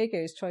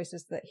Diego's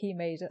choices that he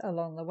made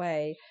along the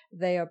way,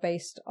 they are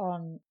based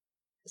on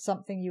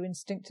something you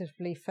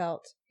instinctively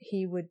felt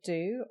he would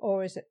do,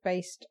 or is it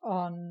based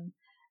on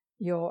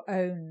your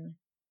own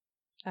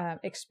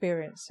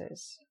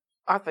experiences?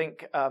 I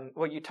think,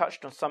 you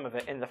touched on some of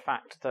it in the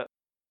fact that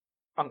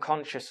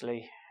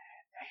unconsciously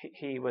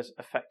he was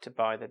affected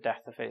by the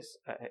death of his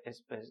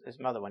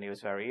mother when he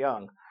was very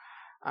young.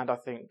 And I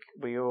think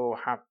we all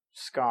have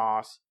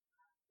scars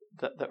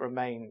that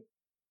remain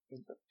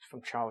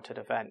from childhood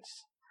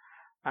events.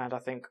 And I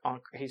think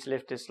he's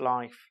lived his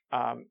life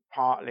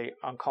partly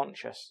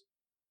unconscious.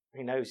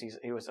 He knows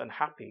he was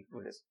unhappy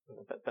with his,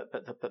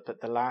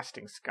 but the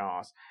lasting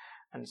scars.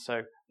 And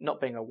so not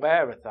being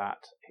aware of that,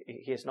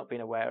 he has not been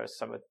aware of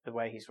some of the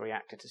way he's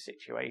reacted to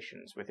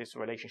situations. With his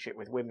relationship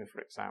with women, for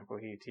example,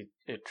 he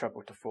had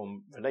trouble to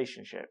form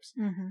relationships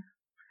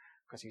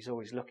because he's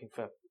always looking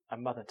for a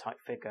mother-type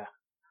figure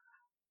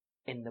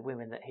in the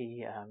women that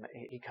he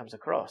comes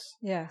across.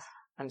 Yes.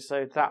 And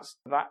so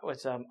that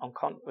was an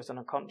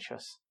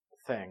unconscious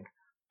thing.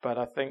 But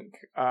I think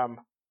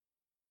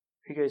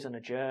he goes on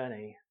a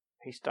journey.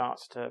 He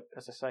starts to,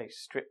 as I say,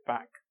 strip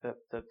back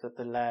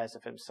the layers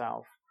of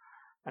himself.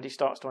 And he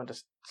starts to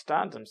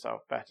understand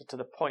himself better, to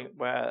the point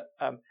where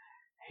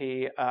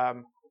he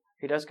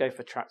does go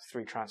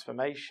through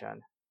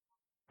transformation,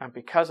 and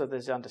because of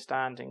his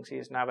understandings, he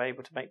is now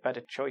able to make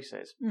better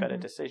choices, better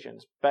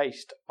decisions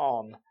based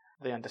on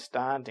the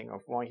understanding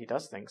of why he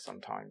does things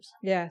sometimes.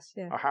 Yes,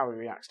 yeah. Or how he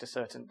reacts to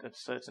certain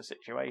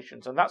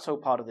situations, and that's all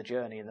part of the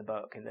journey in the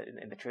book, in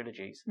the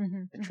trilogies,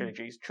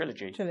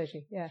 trilogy.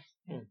 Yeah.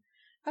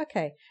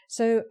 Okay,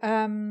 so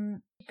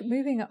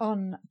moving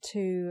on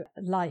to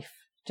life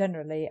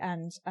generally,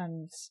 and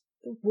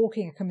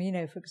walking a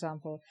Camino, for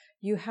example,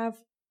 you have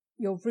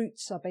your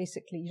roots are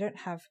basically, you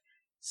don't have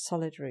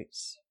solid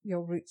roots.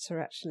 Your roots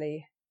are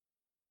actually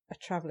a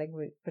traveling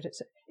route, but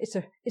it's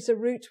a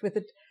route with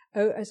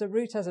as a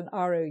route as an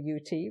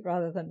ROUT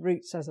rather than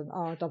roots as an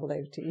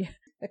ROOT.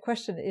 The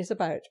question is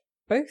about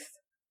both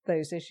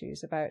those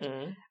issues, about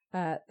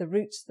the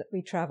routes that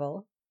we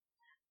travel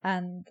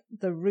and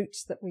the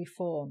roots that we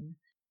form,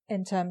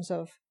 in terms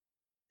of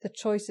the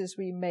choices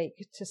we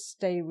make to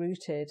stay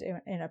rooted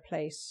in a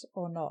place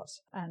or not.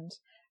 And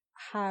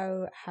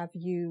how have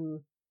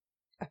you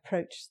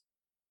approached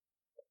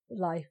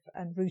life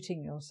and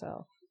rooting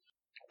yourself?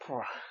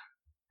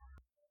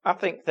 I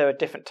think there are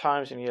different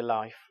times in your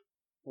life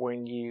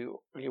when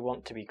you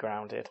want to be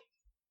grounded,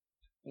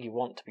 you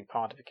want to be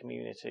part of a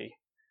community,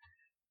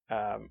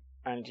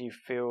 and you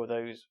feel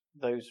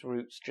those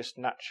roots just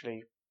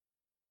naturally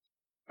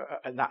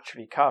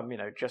come,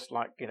 just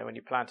like, when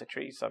you plant a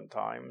tree,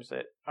 sometimes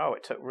it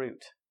took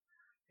root.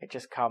 It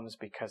just comes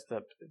because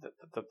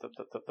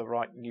the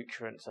right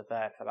nutrients are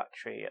there for that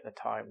tree at the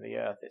time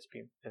the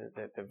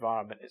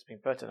environment it's been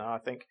put in. And I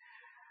think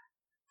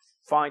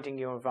finding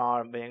your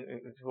environment,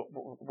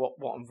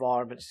 what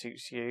environment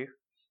suits you,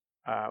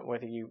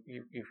 whether you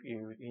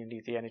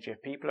need the energy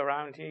of people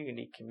around you, you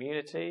need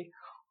community,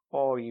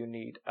 or you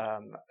need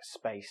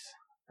space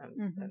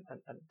and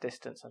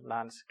distance and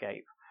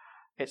landscape.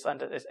 It's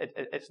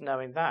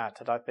knowing that.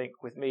 And I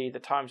think with me, the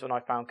times when I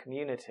found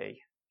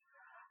community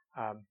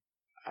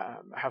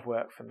have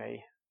worked for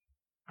me.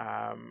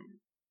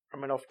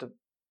 Often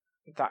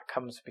that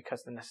comes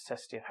because the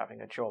necessity of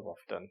having a job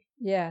often.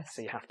 Yes.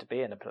 So you have to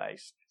be in a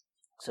place.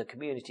 So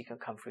community can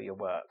come through your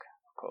work,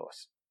 of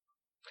course,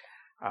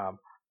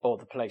 or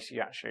the place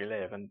you actually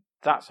live. And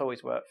that's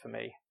always worked for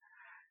me.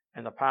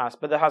 in the past.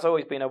 But there has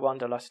always been a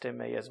wanderlust in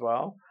me as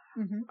well.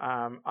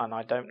 Mm-hmm. And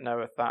I don't know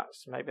if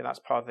maybe that's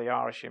part of the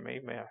Irish in me.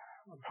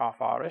 I'm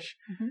half Irish.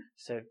 Mm-hmm.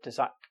 So does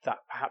that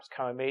perhaps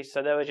come in me?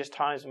 So there were just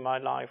times in my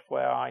life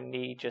where I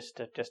need just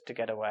to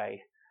get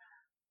away,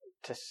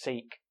 to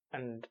seek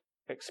and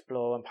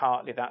explore, and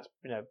partly that's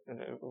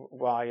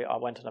why I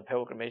went on a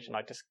pilgrimage, and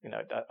I just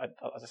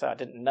as I said, I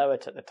didn't know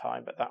it at the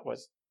time, but that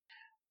was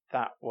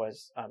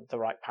the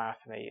right path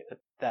for me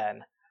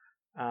then.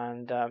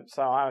 And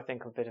so I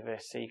think I'm a bit of a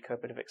seeker, a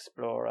bit of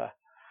explorer,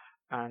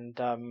 and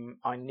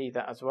I need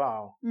that as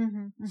well. Mm-hmm,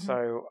 mm-hmm.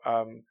 So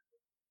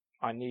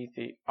I need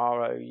the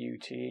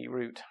ROUTE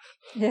route,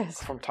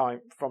 yes, from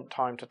time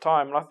to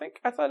time. And I think,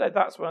 as I know,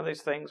 that's one of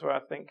those things where I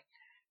think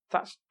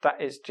that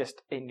is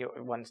just in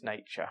one's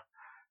nature.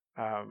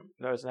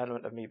 There's an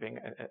element of me being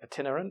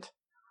itinerant,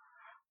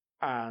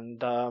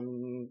 and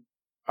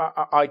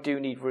I do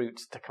need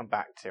roots to come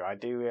back to. I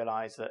do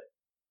realise that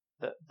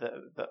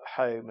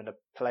home and a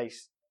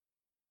place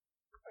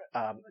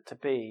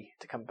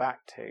to come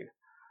back to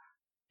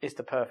is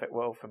the perfect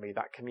world for me,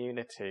 that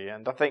community.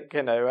 And I think,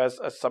 as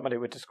somebody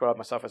would describe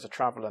myself as a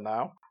traveller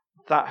now,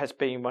 that has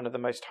been one of the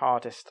most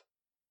hardest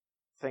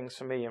things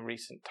for me in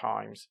recent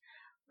times,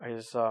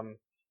 is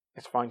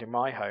finding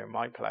my home,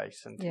 my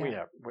place. And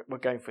we're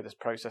going through this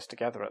process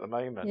together at the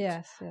moment.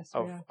 Yes,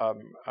 of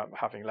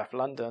having left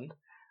London,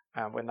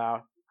 and we're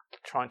now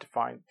trying to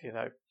find,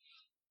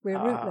 we're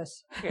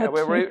rootless. Yeah,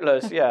 we're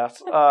rootless.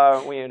 Yes,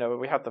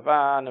 we have the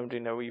van, and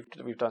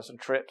we've done some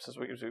trips as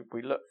we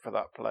look for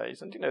that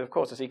place, and of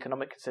course there's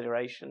economic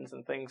considerations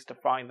and things to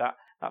find that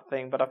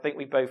thing. But I think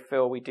we both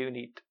feel we do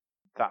need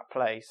that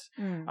place,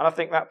 and I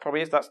think that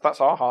probably is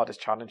that's our hardest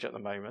challenge at the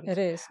moment. It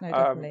is, no,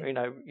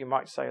 definitely. You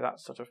might say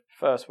that's sort of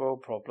first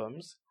world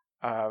problems,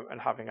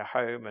 and having a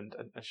home and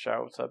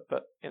shelter.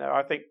 But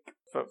I think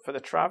for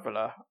the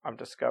traveller, I'm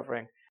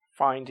discovering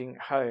finding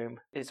home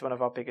is one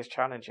of our biggest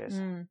challenges.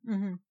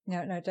 Mm-hmm.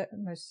 No,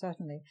 most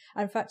certainly.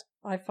 In fact,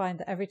 I find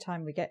that every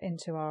time we get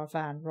into our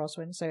van,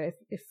 Roswin, so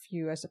if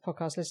you as a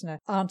podcast listener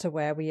aren't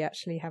aware, we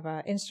actually have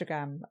our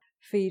Instagram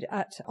feed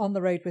at On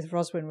the Road with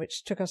Roswin,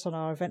 which took us on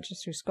our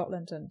adventures through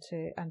Scotland and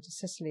to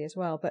Sicily as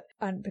well.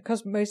 And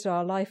because most of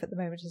our life at the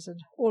moment is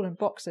all in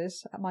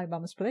boxes at my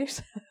mum's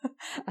place,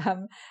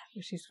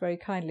 she's very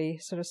kindly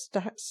sort of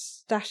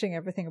stashing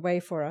everything away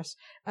for us.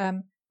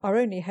 Our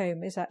only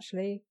home is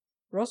actually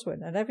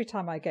Roswin, and every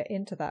time I get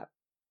into that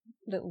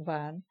little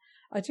van,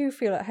 I do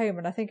feel at home,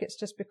 and I think it's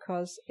just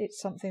because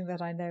it's something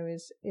that I know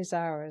is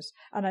ours,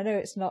 and I know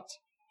it's not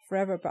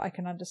forever, but I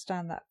can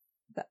understand that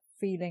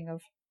feeling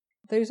of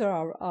those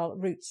are our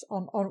roots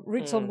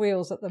on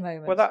wheels at the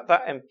moment. Well,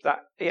 that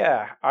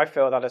yeah, I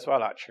feel that as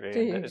well, actually.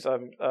 Do you? It was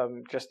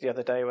just the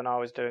other day when I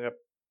was doing a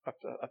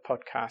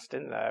podcast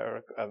in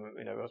there,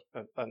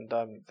 and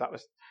that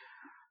was.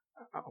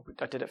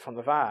 I did it from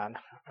the van.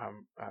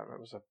 It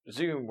was a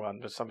Zoom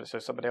one,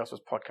 somebody else's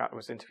podcast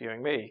was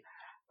interviewing me,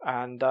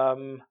 and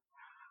I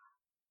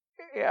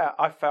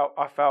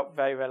felt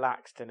very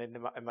relaxed in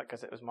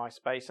because it was my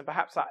space, and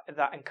perhaps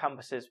that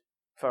encompasses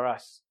for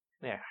us,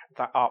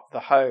 that the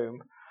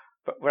home,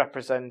 but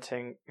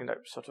representing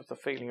sort of the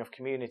feeling of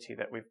community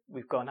that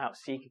we've gone out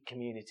seeking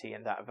community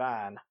in that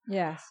van.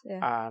 Yes,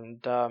 yeah.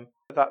 And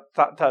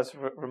that does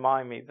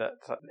remind me that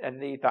I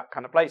need that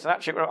kind of place. And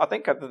actually, I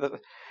think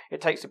it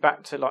takes it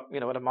back to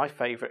one of my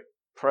favourite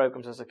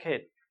programs as a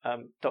kid,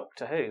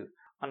 Doctor Who.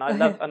 And I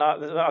love, and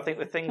I think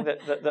the thing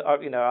that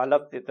I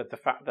love the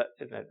fact that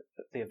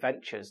the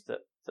adventures that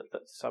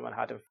someone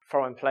had of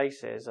foreign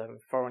places and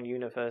foreign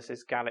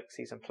universes,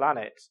 galaxies, and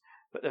planets.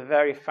 But the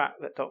very fact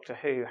that Doctor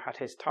Who had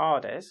his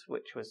TARDIS,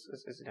 which was,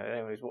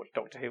 anyone who's watched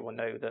Doctor Who will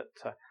know that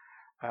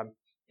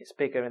it's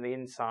bigger in the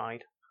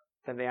inside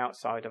than the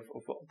outside of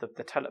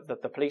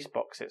the police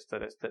boxes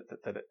that it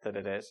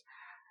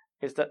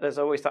is that there's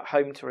always that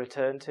home to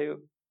return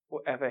to,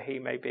 whatever he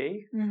may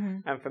be.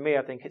 Mm-hmm. And for me,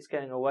 I think it's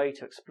going away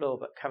to explore,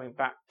 but coming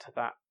back to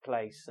that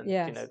place. And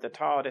yes. The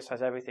TARDIS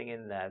has everything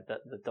in there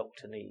that the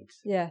Doctor needs.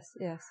 Yes,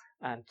 yes.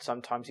 And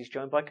sometimes he's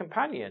joined by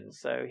companions,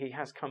 so he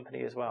has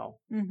company as well.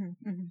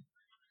 Mm-hmm, mm-hmm.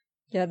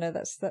 Yeah, no,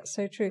 that's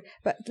so true.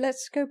 But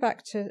let's go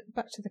back to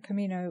the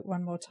Camino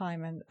one more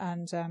time,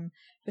 and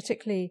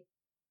particularly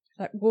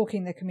like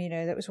walking the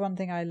Camino. That was one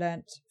thing I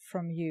learnt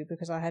from you,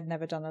 because I had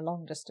never done a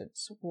long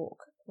distance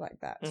walk like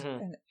that. Mm-hmm.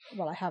 And,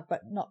 well, I have,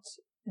 but not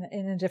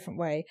in a different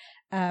way.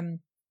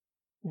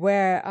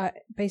 Where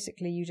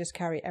basically you just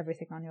carry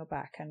everything on your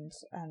back, and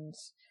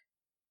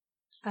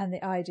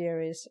the idea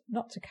is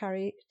not to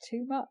carry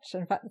too much.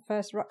 In fact, the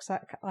first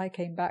rucksack I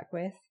came back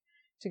with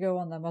to go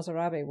on the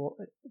Mozarabe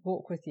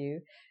walk with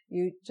you,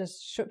 you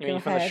just shook your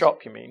head. From the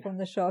shop, you mean? From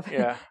the shop.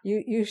 Yeah.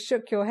 You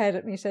shook your head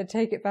at me, said,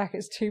 "Take it back,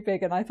 it's too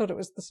big." And I thought it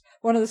was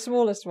one of the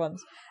smallest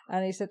ones.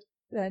 And you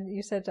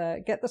said,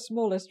 "Get the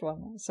smallest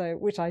one." So,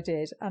 which I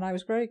did. And I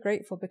was very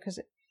grateful, because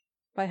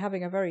by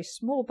having a very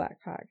small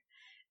backpack,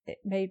 it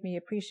made me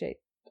appreciate,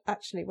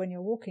 actually, when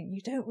you're walking, you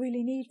don't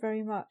really need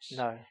very much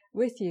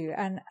with you.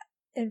 And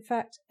in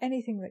fact,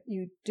 anything that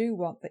you do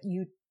want that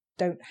you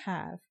don't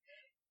have,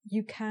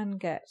 you can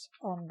get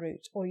en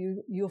route, or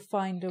you'll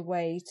find a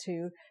way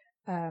to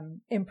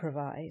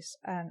improvise,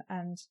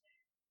 and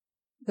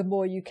the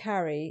more you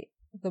carry,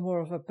 the more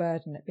of a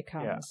burden it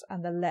becomes,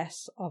 and the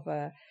less of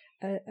a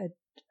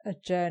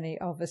journey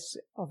of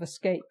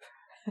escape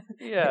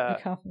it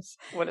becomes.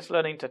 Well, it's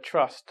learning to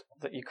trust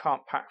that you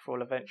can't pack for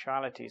all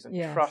eventualities, and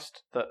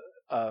trust that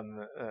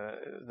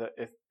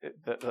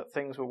that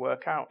things will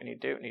work out, and you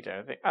don't need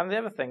anything. And the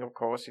other thing, of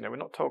course, we're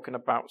not talking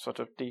about sort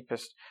of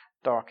deepest,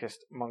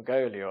 darkest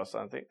Mongolia or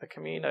something. The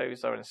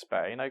Caminos are in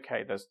Spain.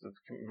 Okay, there's the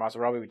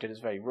Mazarabi we did is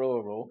very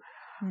rural,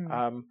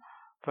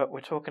 but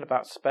we're talking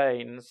about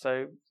Spain,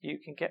 so you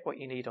can get what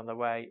you need on the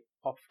way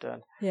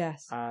often.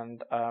 Yes.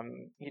 And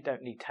you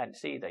don't need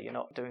tents either. You're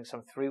not doing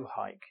some through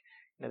hike.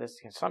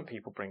 There's some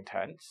people bring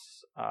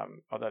tents,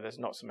 although there's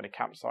not so many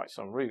campsites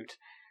en route.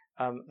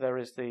 There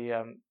is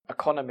the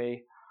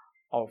economy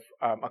of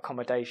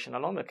accommodation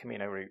along the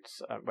Camino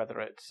routes, whether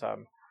it's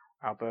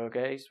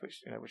albergues,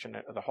 which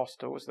are the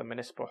hostels, the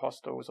municipal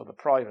hostels, or the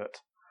private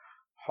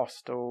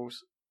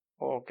hostels,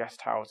 or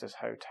guest houses,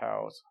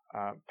 hotels,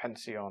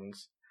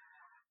 pensions,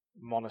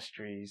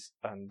 monasteries,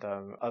 and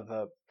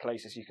other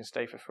places you can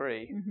stay for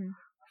free,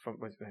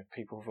 with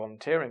people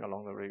volunteering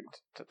along the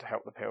route to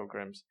help the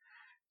pilgrims.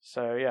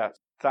 So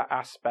that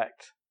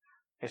aspect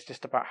is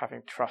just about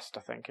having trust, I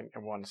think,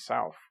 in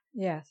oneself.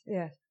 Yes,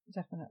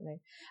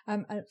 definitely.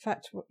 In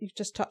fact, what you've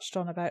just touched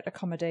on about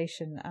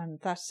accommodation, and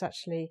that's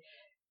actually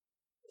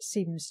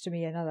seems to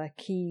me another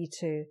key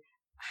to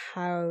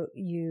how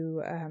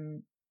you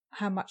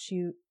how much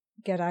you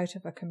get out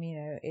of a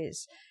Camino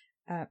is.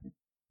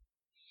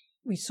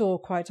 We saw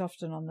quite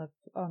often on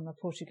the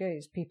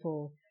Portuguese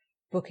people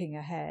booking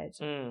ahead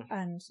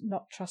and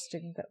not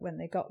trusting that when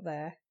they got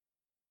there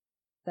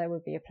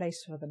would be a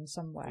place for them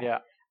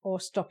somewhere, or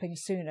stopping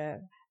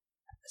sooner.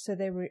 So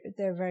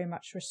they're very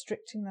much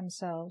restricting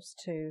themselves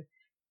to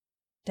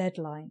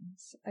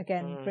deadlines.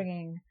 Again,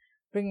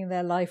 bringing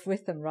their life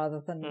with them rather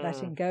than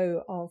letting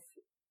go of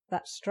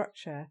that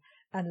structure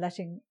and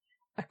letting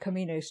a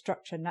Camino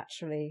structure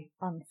naturally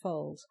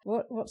unfold.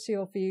 What's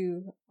your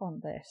view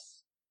on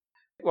this?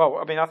 Well,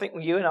 I mean, I think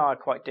you and I are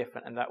quite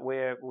different in that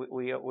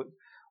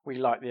we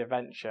like the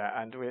adventure,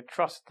 and we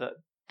trust that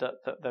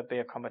there'll be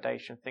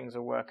accommodation, things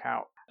will work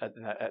out at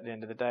the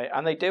end of the day,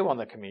 and they do on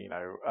the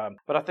Camino.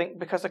 But I think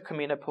because the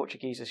Camino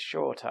Portuguese is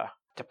shorter,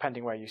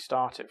 depending where you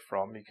start it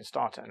from, you can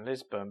start it in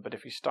Lisbon, but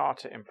if you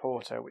start it in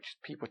Porto, which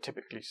people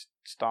typically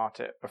start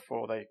it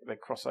before they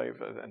cross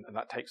over, and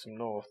that takes them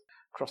north,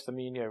 across the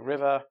Minho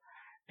River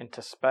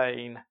into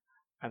Spain,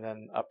 and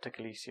then up to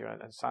Galicia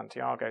and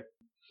Santiago.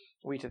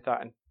 We did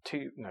that in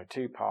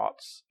two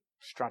parts,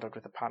 straddled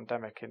with the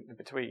pandemic in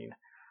between.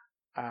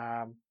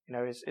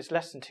 It's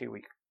less than 2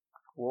 week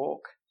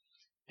walk.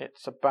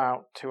 It's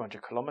about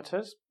 200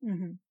 kilometers.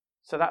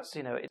 So that's,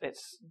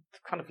 it's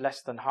kind of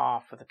less than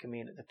half of the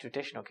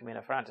traditional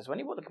Camino Frances. When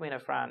you walk the Camino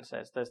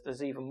Frances,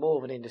 there's even more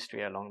of an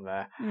industry along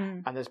there,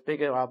 and there's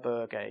bigger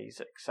albergues,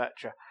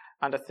 etc.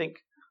 And I think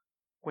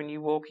when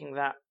you're walking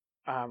that,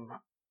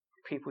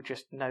 people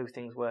just know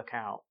things work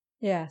out.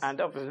 Yes. And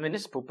of the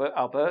municipal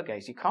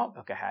albergues, you can't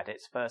book ahead.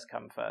 It's first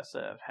come, first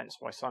serve. Hence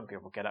why some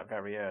people get up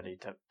very early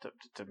to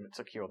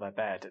secure their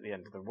bed at the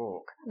end of the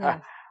walk. Yes.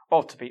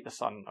 Or to beat the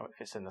sun if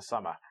it's in the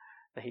summer,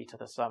 the heat of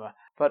the summer.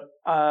 But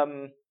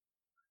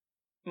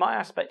my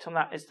aspect on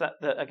that is that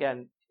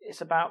again,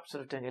 it's about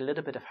sort of doing a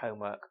little bit of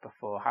homework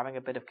before, having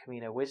a bit of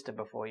Camino wisdom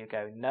before you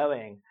go,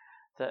 knowing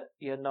that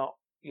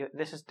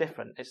this is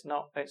different. It's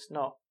not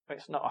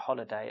a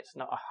holiday. It's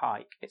not a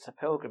hike. It's a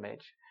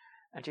pilgrimage.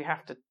 And you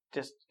have to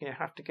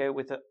go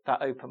with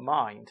that open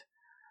mind.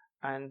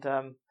 And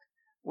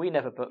we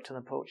never booked on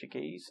the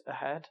Portuguese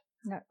ahead.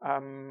 No.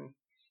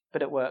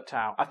 But it worked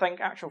out. I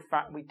think, actual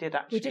fact, we did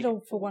all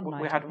for one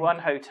night. We had one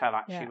hotel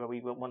where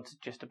we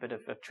wanted just a bit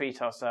of a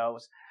treat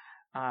ourselves.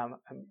 And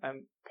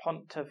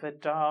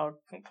Pontevedra,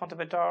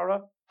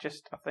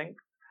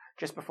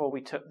 just before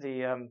we took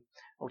the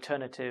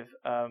alternative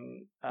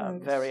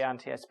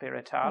Variante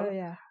Espiritual. Oh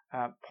yeah.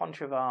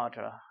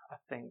 Pontevedra, I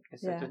think.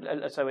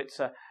 So it's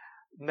a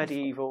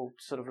medieval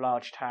sort of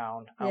large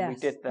town, and we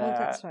did there.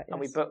 That's right, yes. And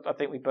we booked. I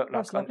think we booked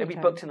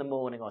booked in the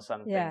morning or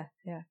something. Yeah.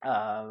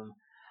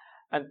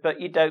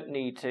 But you don't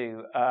need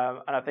to.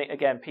 And I think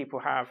again, people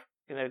have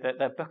they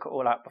book it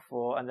all out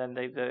before, and then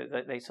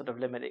they sort of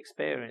limit the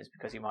experience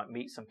because you might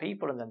meet some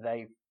people, and then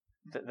they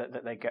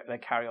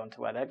carry on to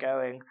where they're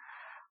going,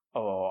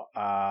 or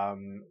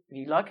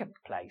you like a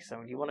place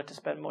and you wanted to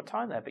spend more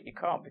time there, but you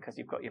can't because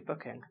you've got your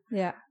booking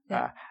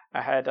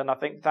ahead. And I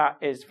think that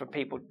is for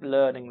people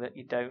learning that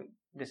you don't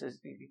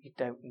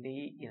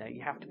need,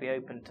 you have to be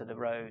open to the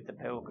road, the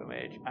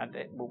pilgrimage, and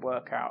it will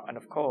work out. And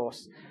of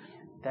course,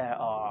 there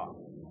are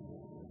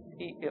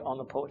on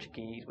the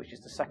Portuguese, which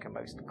is the second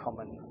most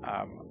common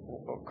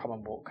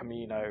walk,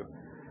 Camino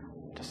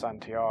to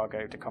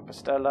Santiago to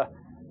Compostela,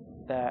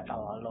 there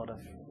are a lot of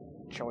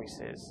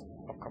choices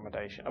of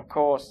accommodation. Of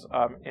course,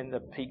 in the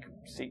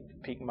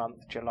peak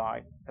month,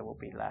 July, there will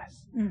be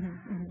less. Mm-hmm,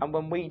 mm-hmm. And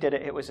when we did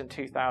it, it was in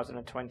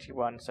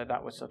 2021, so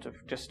that was sort of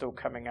just still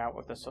coming out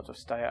of the sort of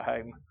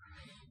stay-at-home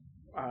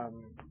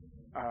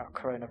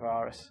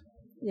coronavirus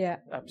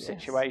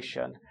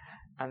situation.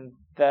 And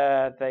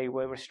there they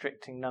were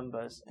restricting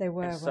numbers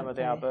in some of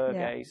the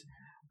albergues.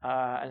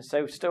 And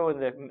so still in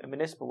the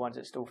municipal ones,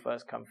 it's still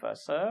first come,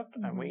 first served.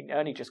 Mm-hmm. And we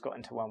only just got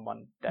into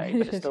one day,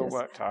 but it still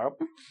worked out.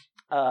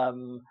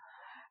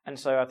 And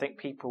so I think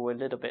people were a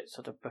little bit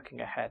sort of booking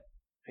ahead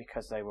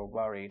because they were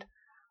worried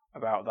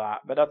about that.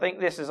 But I think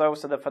this is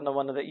also the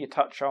phenomenon that you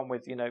touch on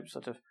with,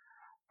 sort of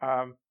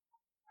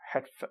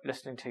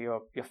listening to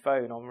your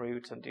phone en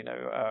route and,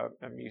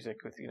 music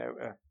with,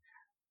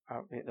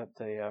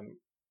 the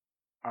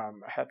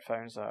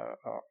headphones or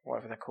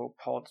whatever they're called,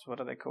 pods. What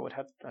are they called?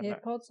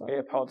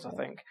 Earpods, I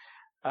think.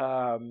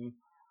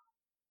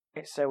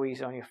 It's so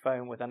easy on your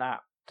phone with an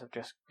app to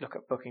just look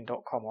at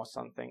booking.com or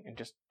something and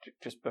just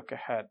book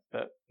ahead.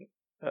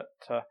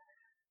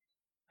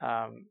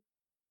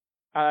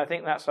 And I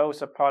think that's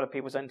also part of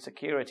people's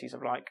insecurities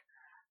of like,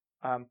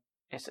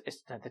 it's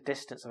the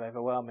distance of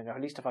overwhelming. Or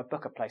at least if I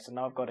book a place, I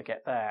know I've got to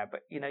get there.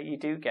 But you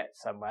do get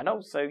somewhere. And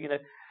also,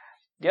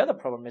 the other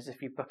problem is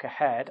if you book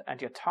ahead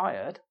and you're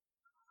tired,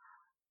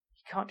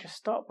 you can't just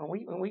stop. When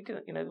we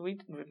didn't,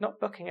 we're not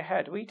booking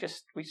ahead.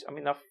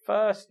 Our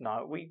first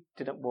night we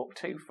didn't walk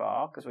too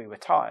far because we were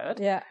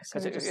tired. Yeah,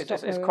 because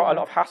it's quite a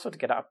lot of hassle to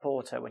get out of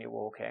Porto when you're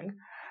walking,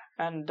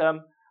 and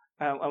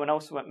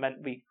also it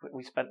meant we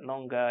spent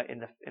longer in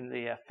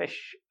the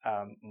fish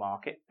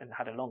market and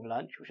had a long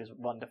lunch, which was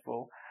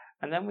wonderful.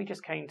 And then we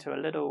just came to a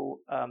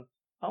little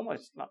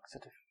almost like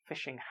sort of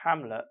fishing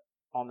hamlet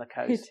on the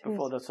coast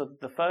before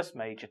the first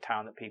major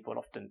town that people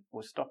often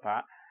will stop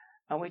at.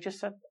 And we just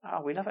said,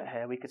 we love it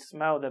here. We could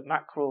smell the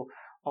mackerel,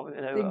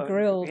 being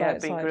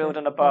grilled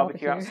on a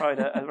barbecue outside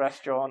a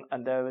restaurant.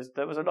 And there was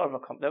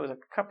a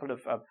couple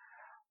of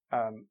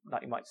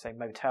like you might say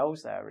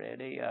motels there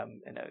really,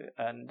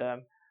 and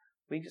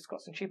we just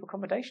got some cheap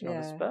accommodation on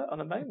the spur on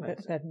the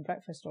moment. Bed and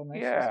breakfast almost.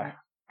 Yeah,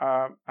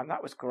 and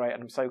that was great.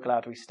 And I'm so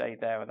glad we stayed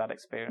there with that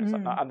experience.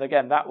 And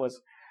again, that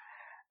was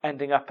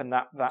ending up in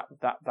that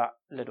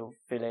little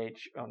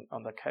village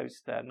on the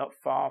coast there, not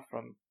far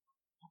from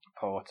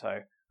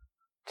Porto.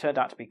 Turned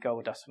out to be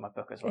gold dust for my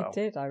book as well. It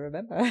did, I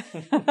remember.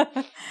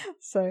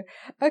 So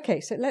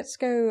let's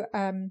go.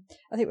 I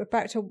think we're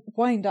back to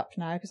wind up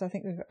now because I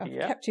think I've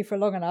kept you for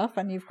long enough,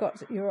 and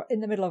you're in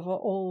the middle of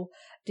all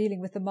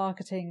dealing with the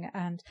marketing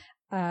and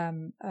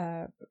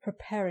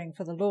preparing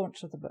for the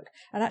launch of the book.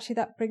 And actually,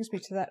 that brings me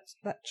to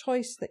that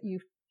choice that you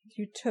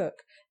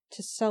took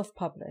to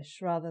self-publish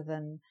rather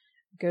than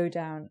go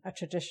down a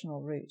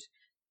traditional route,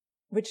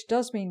 which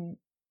does mean,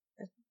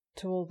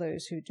 to all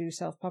those who do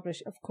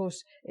self-publish, of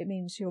course, it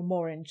means you're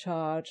more in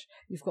charge,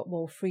 you've got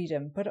more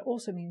freedom, but it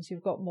also means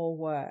you've got more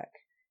work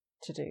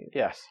to do.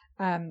 Yes.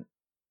 And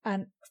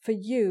for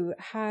you,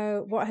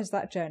 what has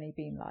that journey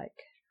been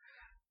like?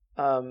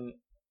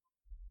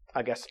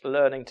 I guess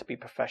learning to be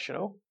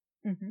professional,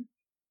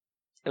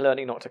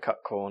 learning not to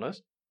cut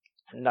corners,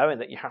 knowing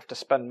that you have to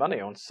spend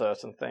money on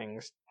certain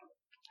things,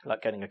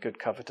 like getting a good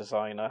cover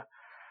designer,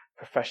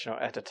 professional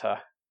editor,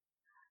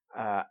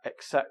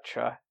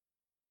 etc.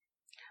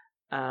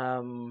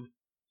 And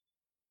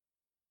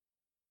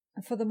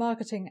for the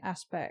marketing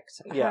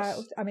aspect,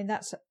 yes.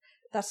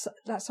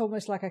 That's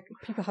almost like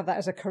people have that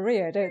as a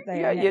career, don't they?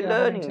 Yeah, you're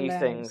learning new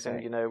things, so.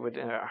 And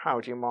how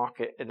do you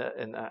market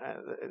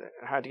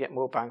how do you get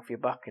more bang for your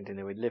buck? And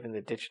we live in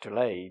the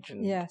digital age,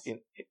 and yes.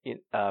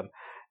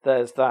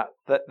 There's that.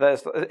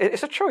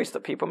 It's a choice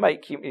that people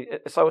make.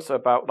 It's also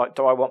about like,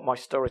 do I want my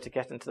story to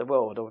get into the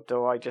world, or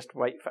do I just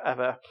wait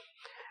forever?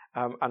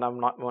 And I'm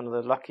like one of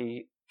the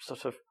lucky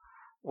sort of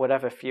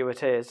whatever few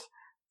it is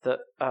that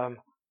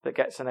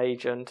gets an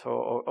agent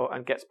or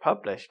and gets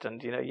published,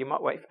 and you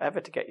might wait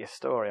forever to get your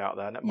story out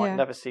there, and it might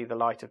never see the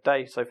light of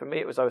day. So for me,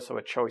 it was also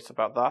a choice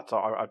about that.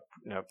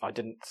 I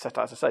didn't set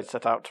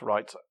out to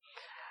write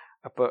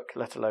a book,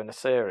 let alone a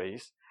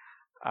series.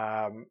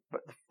 But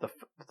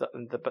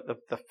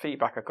the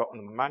feedback I got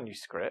on the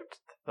manuscript,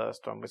 the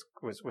first one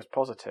was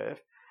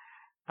positive,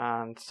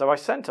 and so I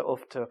sent it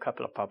off to a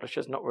couple of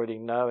publishers, not really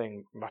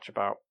knowing much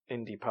about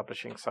indie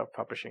publishing,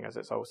 self-publishing as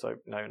it's also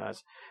known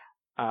as.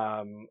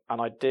 And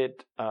I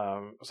did.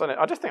 I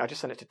just think I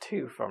just sent it to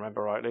two, if I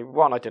remember rightly.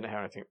 One I didn't hear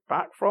anything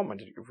back from,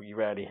 and you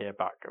rarely hear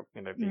back,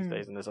 these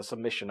days. And there's a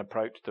submission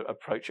approach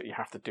that you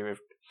have to do with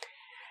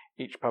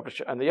each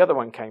publisher. And the other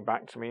one came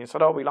back to me and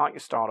said, "Oh, we like your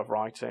style of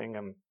writing,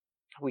 and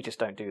we just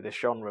don't do this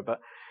genre. But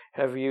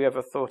have you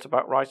ever thought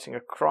about writing a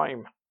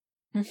crime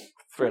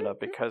thriller?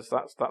 Because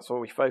that's all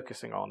we're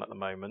focusing on at the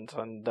moment,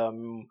 and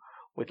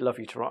we'd love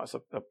you to write us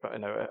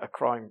a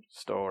crime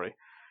story."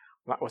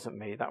 That wasn't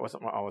me. That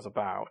wasn't what I was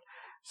about.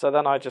 So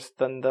then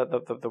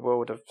the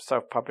world of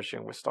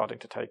self-publishing was starting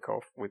to take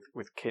off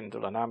with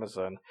Kindle and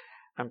Amazon,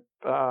 and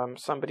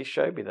somebody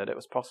showed me that it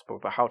was possible,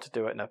 but how to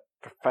do it in a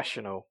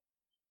professional,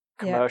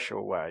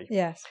 commercial way.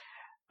 Yes.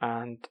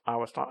 And I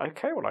was like,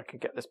 okay, well, I can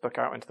get this book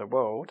out into the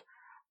world.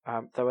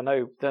 there are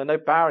no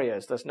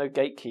barriers. There's no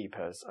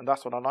gatekeepers, and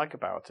that's what I like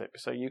about it.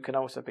 So you can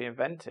also be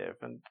inventive.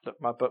 And look,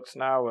 my books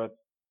now are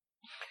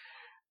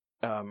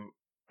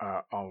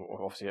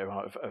obviously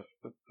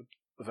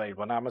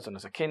available on Amazon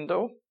as a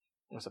Kindle,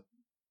 as a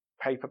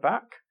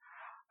paperback.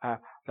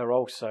 They're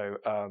also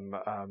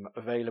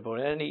available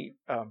in any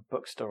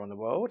bookstore in the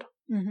world.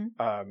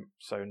 Mm-hmm.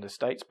 So in the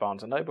States,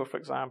 Barnes & Noble, for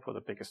example, the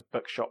biggest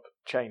bookshop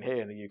chain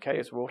here in the UK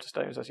is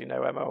Waterstones, as you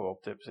know, Emma, or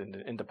in the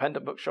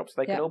independent bookshops.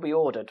 They can all be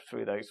ordered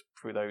through those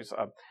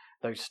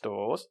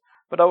stores.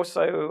 But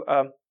also,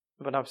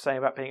 when I'm saying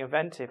about being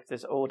inventive,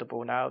 there's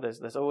Audible now.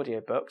 There's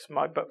audio books.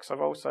 My books I've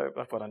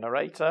got a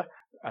narrator,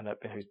 and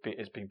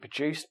who's been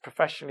produced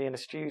professionally in a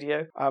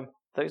studio.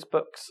 Those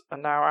books are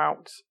now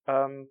out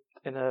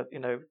in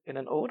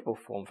an Audible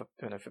form for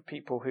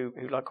people who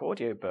like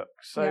audiobooks.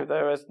 So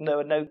there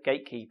are no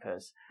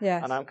gatekeepers,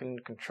 and I'm in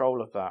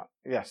control of that.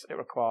 Yes, it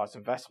requires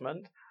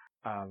investment,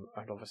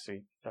 and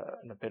obviously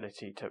an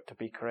ability to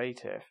be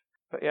creative.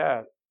 But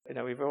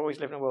we've always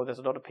lived in a world. There's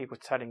a lot of people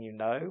telling you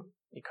no,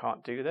 you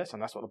can't do this,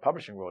 and that's what the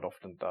publishing world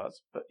often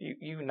does. But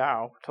you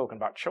now talking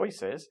about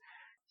choices,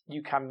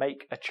 you can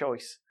make a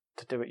choice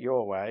to do it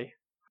your way,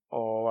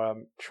 or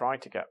try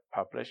to get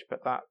published, but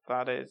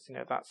that is,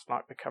 that's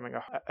like becoming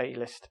a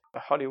A-list, a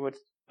Hollywood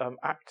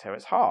actor.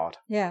 It's hard.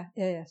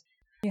 Yes.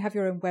 You have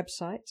your own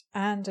website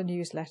and a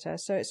newsletter,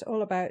 so it's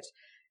all about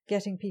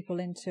getting people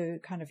into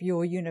kind of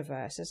your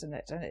universe, isn't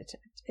it? And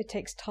it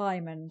takes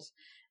time and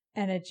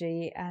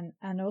energy,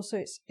 and also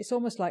it's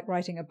almost like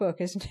writing a book,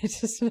 isn't it?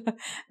 It's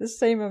the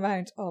same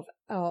amount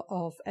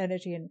of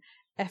energy and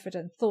effort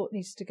and thought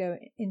needs to go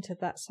into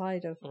that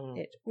side of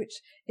it,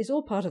 which is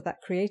all part of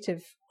that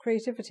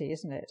creativity,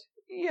 isn't it?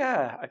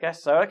 Yeah, I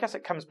guess so. I guess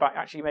it comes back,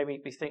 actually made me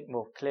think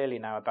more clearly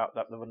now about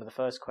that. One of the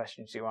first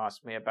questions you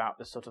asked me about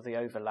the sort of the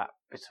overlap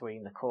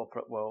between the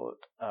corporate world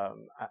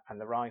and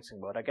the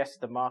writing world. I guess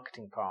the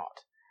marketing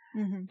part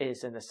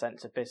is in the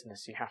sense of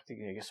business. You have to,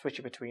 you're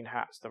switching between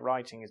hats. The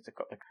writing is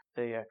got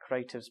the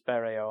creative's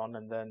beret on,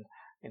 and then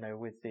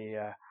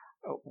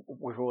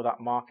with all that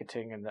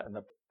marketing and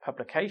the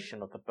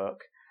publication of the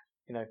book,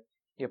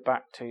 you're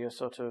back to your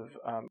sort of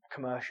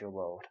commercial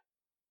world,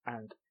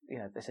 and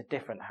there's a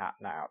different hat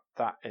now.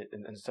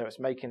 And so it's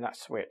making that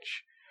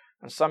switch.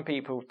 And some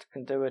people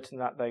can do it in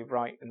that they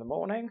write in the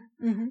morning,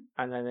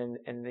 and then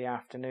in the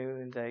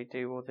afternoon they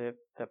do all the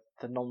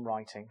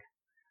non-writing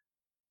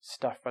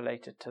stuff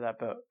related to their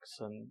books.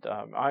 And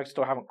I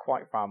still haven't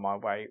quite found my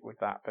way with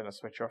that being a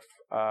switch off.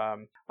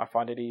 I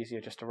find it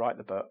easier just to write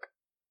the book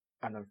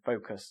and then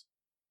focus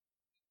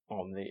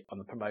on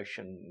the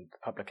promotion, the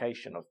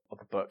publication of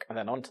the book, and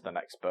then on to the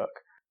next book,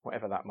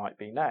 whatever that might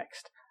be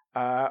next.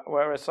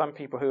 Whereas some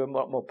people who are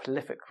more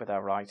prolific with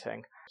their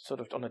writing, sort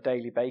of on a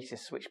daily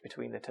basis, switch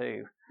between the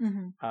two,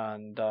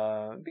 and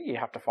you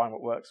have to find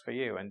what works for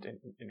you, and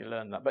you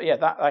learn that. But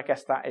I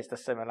guess that is the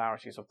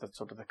similarities of the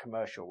sort of the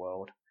commercial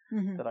world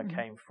that I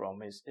came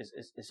from. Is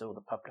all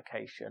the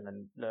publication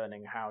and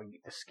learning how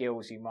the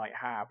skills you might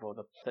have or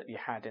that you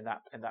had in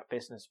that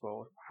business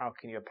world. How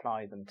can you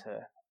apply them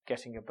to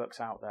getting your books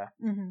out there?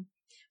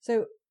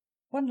 So,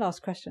 one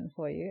last question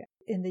for you.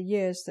 In the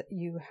years that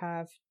you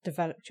have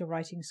developed your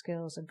writing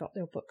skills and got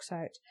your books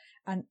out,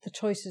 and the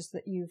choices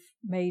that you've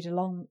made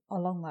along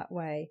that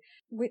way,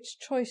 which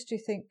choice do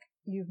you think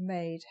you've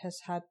made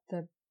has had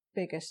the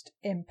biggest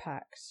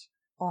impact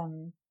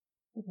on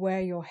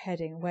where you're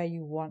heading, where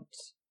you want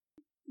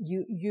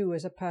you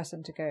as a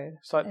person to go?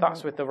 So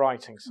that's with the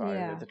writing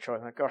side, with the choice.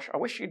 Gosh, I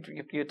wish you'd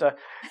given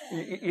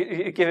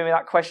me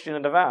that question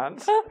in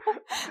advance.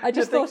 I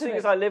just thought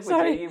because I live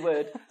with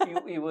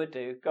you, you would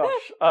do.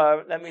 Gosh,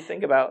 let me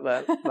think about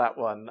that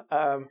one.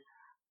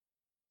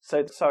 So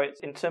it's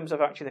in terms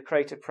of actually the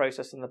creative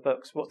process in the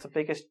books. What's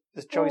the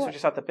choice which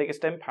has had the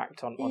biggest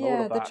impact on all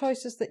of that? The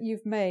choices that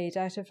you've made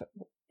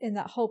in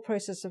that whole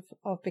process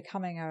of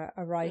becoming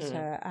a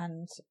writer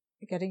and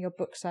getting your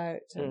books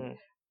out. And,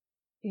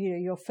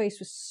 you're faced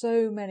with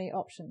so many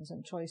options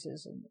and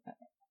choices. And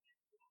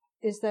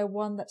is there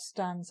one that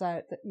stands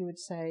out that you would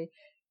say,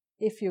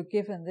 if you're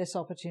given this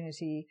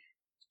opportunity,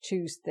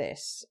 choose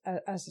this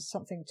as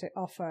something to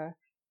offer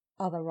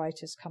other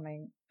writers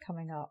coming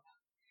up?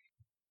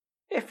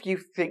 If you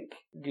think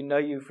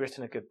you've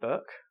written a good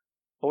book,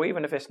 or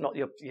even if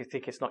you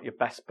think it's not your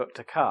best book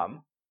to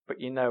come, but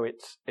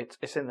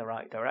it's in the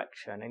right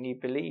direction, and you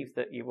believe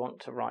that you want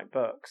to write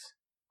books,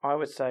 I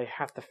would say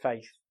have the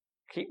faith.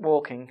 Keep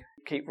walking,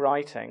 keep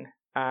writing.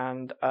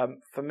 And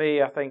for me,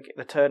 I think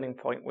the turning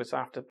point was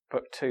after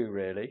book 2,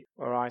 really,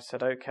 where I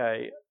said,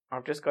 okay,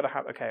 I've just got to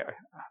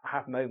I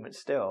have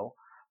moments still,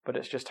 but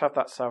it's just have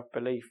that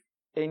self-belief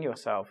in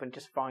yourself and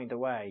just find a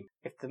way.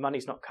 If the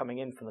money's not coming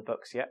in from the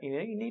books yet, you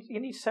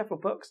need several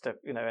books to,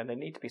 and they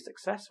need to be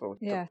successful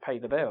to pay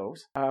the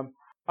bills.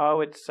 I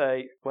would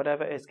say,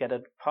 whatever it is, get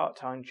a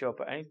part-time job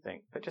or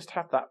anything, but just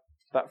have that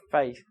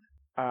faith.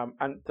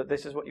 And that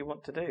this is what you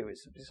want to do.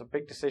 It's a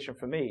big decision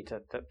for me to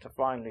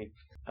finally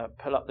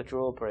pull up the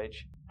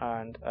drawbridge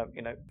and,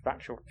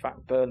 factual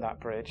fact, burn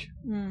that bridge.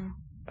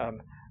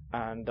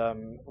 and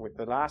with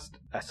the last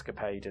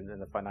escapade in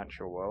the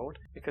financial world,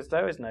 because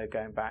there is no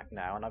going back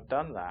now, and I've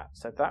done that.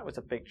 So that was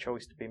a big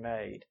choice to be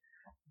made.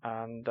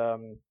 And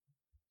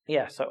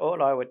so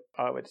all I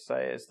would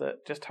say is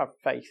that just have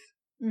faith.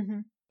 Mm-hmm.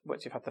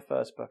 Once you've had the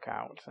first book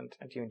out, and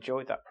you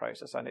enjoyed that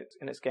process, and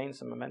it's gained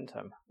some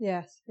momentum.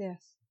 Yes.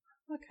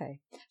 Okay.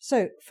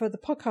 So for the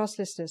podcast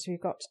listeners,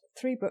 we've got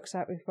 3 books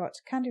out. We've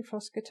got Candy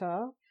Floss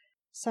Guitar,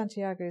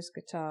 Santiago's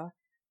Guitar,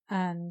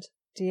 and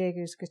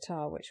Diego's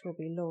Guitar, which will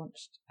be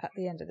launched at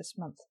the end of this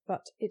month.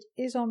 But it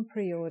is on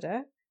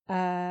pre-order.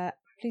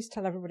 Please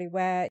tell everybody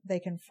where they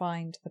can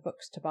find the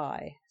books to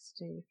buy,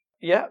 Steve.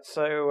 Yeah,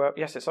 so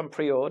yes, it's on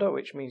pre-order,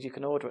 which means you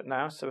can order it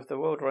now. So if the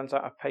world runs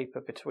out of paper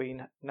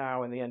between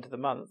now and the end of the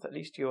month, at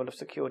least you'll have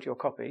secured your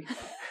copy.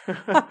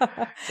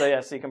 So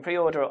you can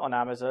pre-order it on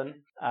Amazon.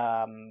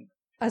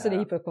 As an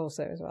ebook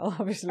also as well,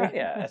 obviously.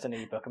 As an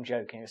ebook. I'm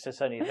joking. It's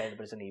just only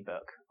available as an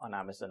ebook on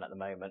Amazon at the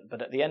moment.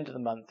 But at the end of the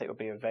month, it will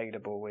be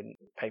available in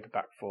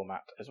paperback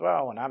format as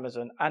well on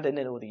Amazon and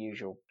in all the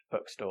usual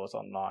bookstores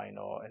online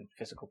or in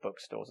physical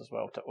bookstores as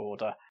well to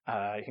order.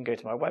 You can go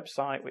to my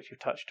website, which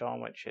you've touched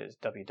on, which is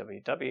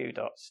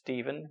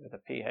www.stephen with a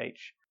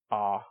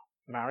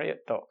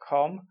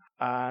PHRmarriott.com.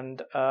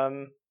 And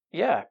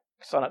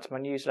sign up to my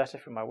newsletter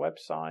from my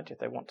website if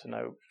they want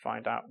to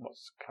find out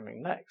what's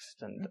coming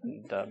next. And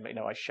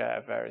I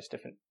share various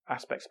different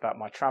aspects about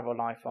my travel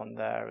life on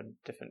there and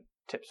different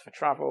tips for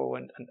travel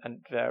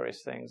and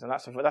various things. And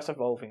that's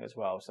evolving as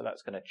well. So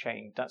that's going to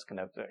change. I'm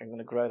going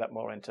to grow that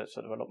more into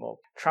sort of a lot more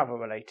travel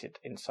related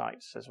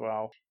insights as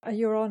well.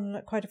 You're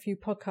on quite a few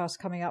podcasts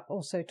coming up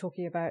also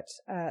talking about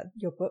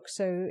your book.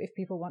 So if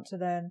people want to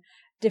learn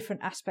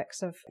different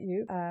aspects of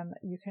you,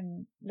 you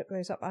can look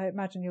those up. I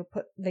imagine you'll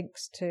put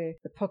links to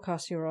the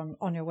podcasts you're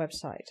on your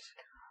website.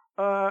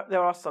 There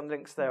are some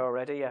links there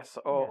already, yes,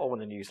 or in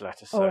the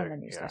newsletter. So, in the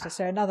newsletter.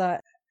 So another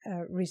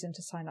reason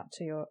to sign up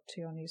to your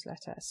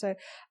newsletter. So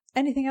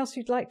anything else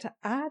you'd like to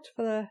add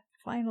for the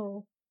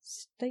final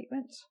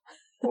statement?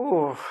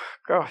 Oh,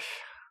 gosh.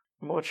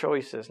 More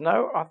choices.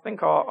 No, I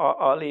think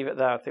I'll leave it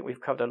there. I think we've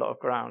covered a lot of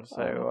ground.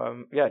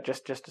 So,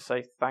 just to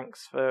say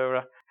thanks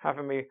for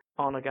having me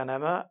on again,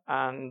 Emma,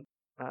 and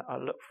I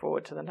look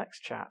forward to the next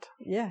chat.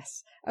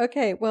 Yes.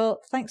 Okay. Well,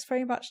 thanks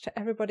very much to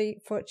everybody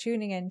for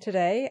tuning in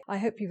today. I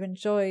hope you've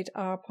enjoyed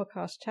our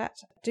podcast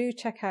chat. Do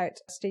check out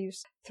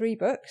Steve's 3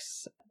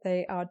 books.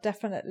 They are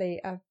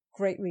definitely a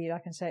great read. I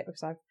can say it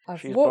because I've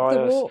walked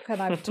the walk and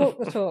I've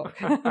talked the talk.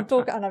 I'm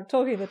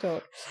talking the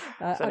talk.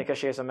 It's only because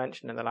she has a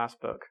mention in the last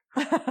book.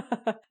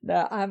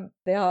 No,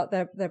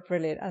 they're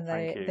brilliant, and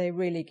they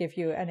really give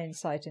you an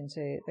insight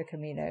into the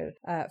Camino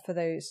for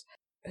those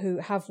who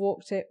have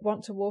walked it,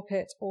 want to walk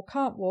it, or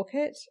can't walk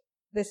it.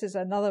 This is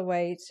another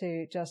way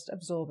to just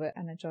absorb it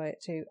and enjoy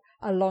it too,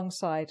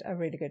 alongside a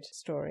really good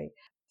story.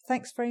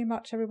 Thanks very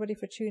much, everybody,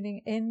 for tuning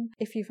in.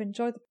 If you've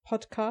enjoyed the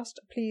podcast,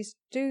 please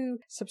do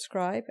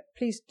subscribe.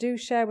 Please do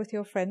share with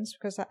your friends,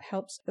 because that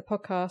helps the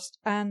podcast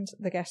and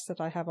the guests that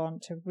I have on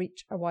to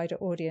reach a wider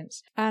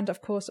audience. And of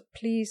course,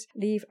 please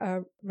leave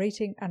a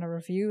rating and a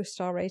review, a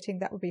star rating.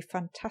 That would be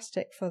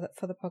fantastic for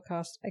the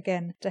podcast,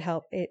 again, to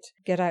help it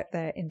get out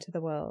there into the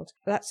world.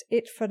 That's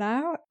it for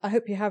now. I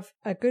hope you have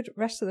a good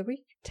rest of the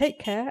week. Take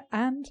care,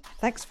 and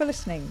thanks for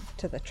listening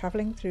to the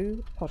Travelling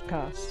Through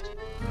podcast.